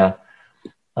Maya.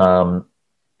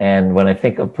 And when I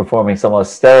think of performing some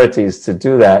austerities to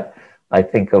do that, I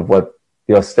think of what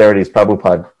the austerities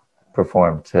Prabhupada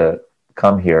performed to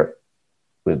come here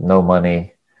with no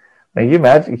money. I mean, you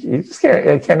imagine, you just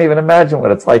can't even imagine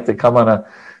what it's like to come on a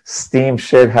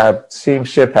steamship, have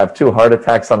 2 heart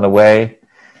attacks on the way,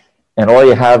 and all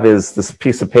you have is this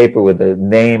piece of paper with the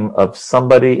name of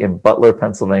somebody in Butler,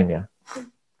 Pennsylvania.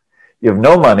 You have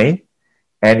no money,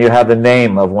 and you have the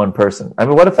name of one person. I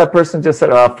mean, what if that person just said,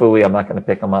 "Oh, phooey, I'm not going to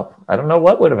pick him up"? I don't know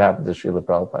what would have happened to Srila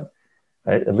Prabhupada.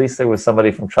 Right? At least there was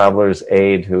somebody from Traveler's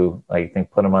Aid who, I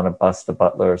think, put him on a bus to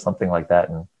Butler or something like that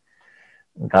and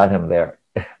got him there.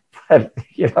 But,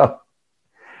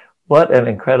 what an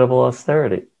incredible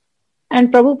austerity.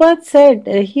 And Prabhupada said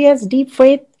he has deep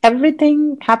faith.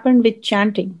 Everything happened with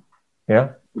chanting.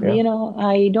 Yeah.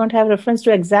 I don't have reference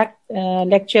to exact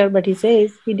lecture, but he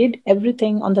says he did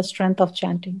everything on the strength of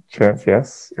chanting. Sure.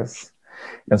 Yes.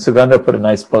 And Sugandha put a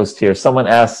nice post here. Someone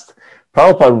asked,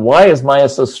 Prabhupada, why is Maya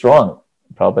so strong?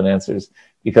 Prabhupada answers,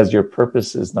 because your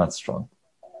purpose is not strong.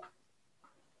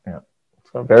 Yeah.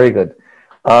 So very good.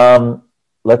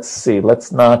 Let's see.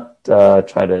 Let's not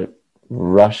try to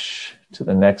rush to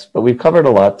the next, but we've covered a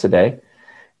lot today,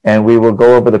 and we will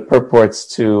go over the purports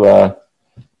to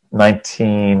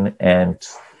 19 and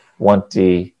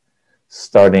 20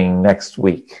 starting next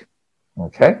week.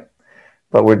 Okay?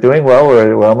 But we're doing well.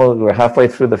 We're halfway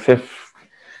through the 5th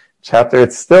chapter.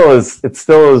 It still is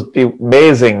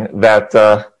amazing that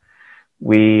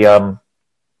we're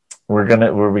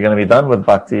gonna be done with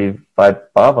Bhakti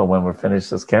Vaibhava when we're finished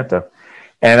this canto.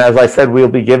 And as I said, we'll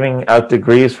be giving out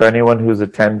degrees for anyone who's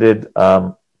attended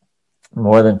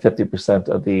more than 50%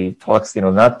 of the talks.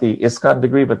 Not the ISKCON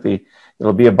degree, but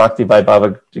it'll be a Bhakti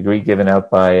Vaibhava degree given out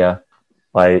by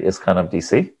ISKCON of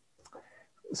DC.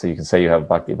 So you can say you have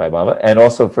Bhakti Vaibhava. And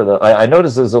also I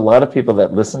notice there's a lot of people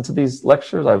that listen to these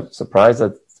lectures. I'm surprised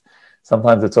that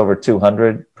sometimes it's over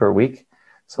 200 per week.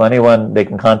 So anyone, they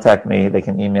can contact me, they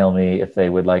can email me if they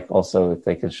would like, also if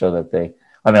they can show that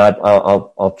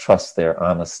I'll trust their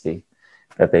honesty,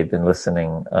 that they've been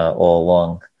listening all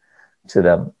along to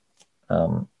them.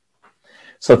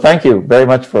 So thank you very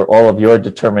much for all of your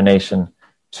determination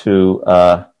to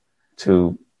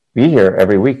be here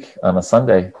every week on a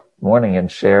Sunday morning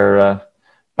and share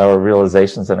our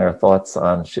realizations and our thoughts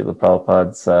on Srila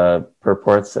Prabhupada's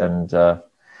purports and the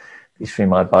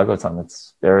Srimad Bhagavatam.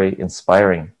 It's very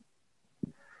inspiring.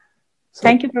 So,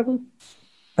 thank you, Prabhu.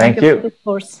 Thank you. For this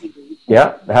course.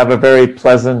 Yeah, have a very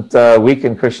pleasant week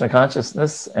in Krishna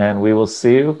consciousness, and we will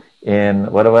see you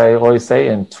in, what do I always say,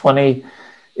 in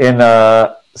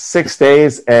 6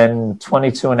 days and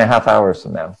 22 and a half hours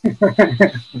from now.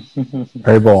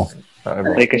 Very well.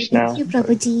 Hare Krishna. Thank you,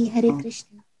 Prabhuji. Hare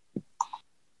Krishna.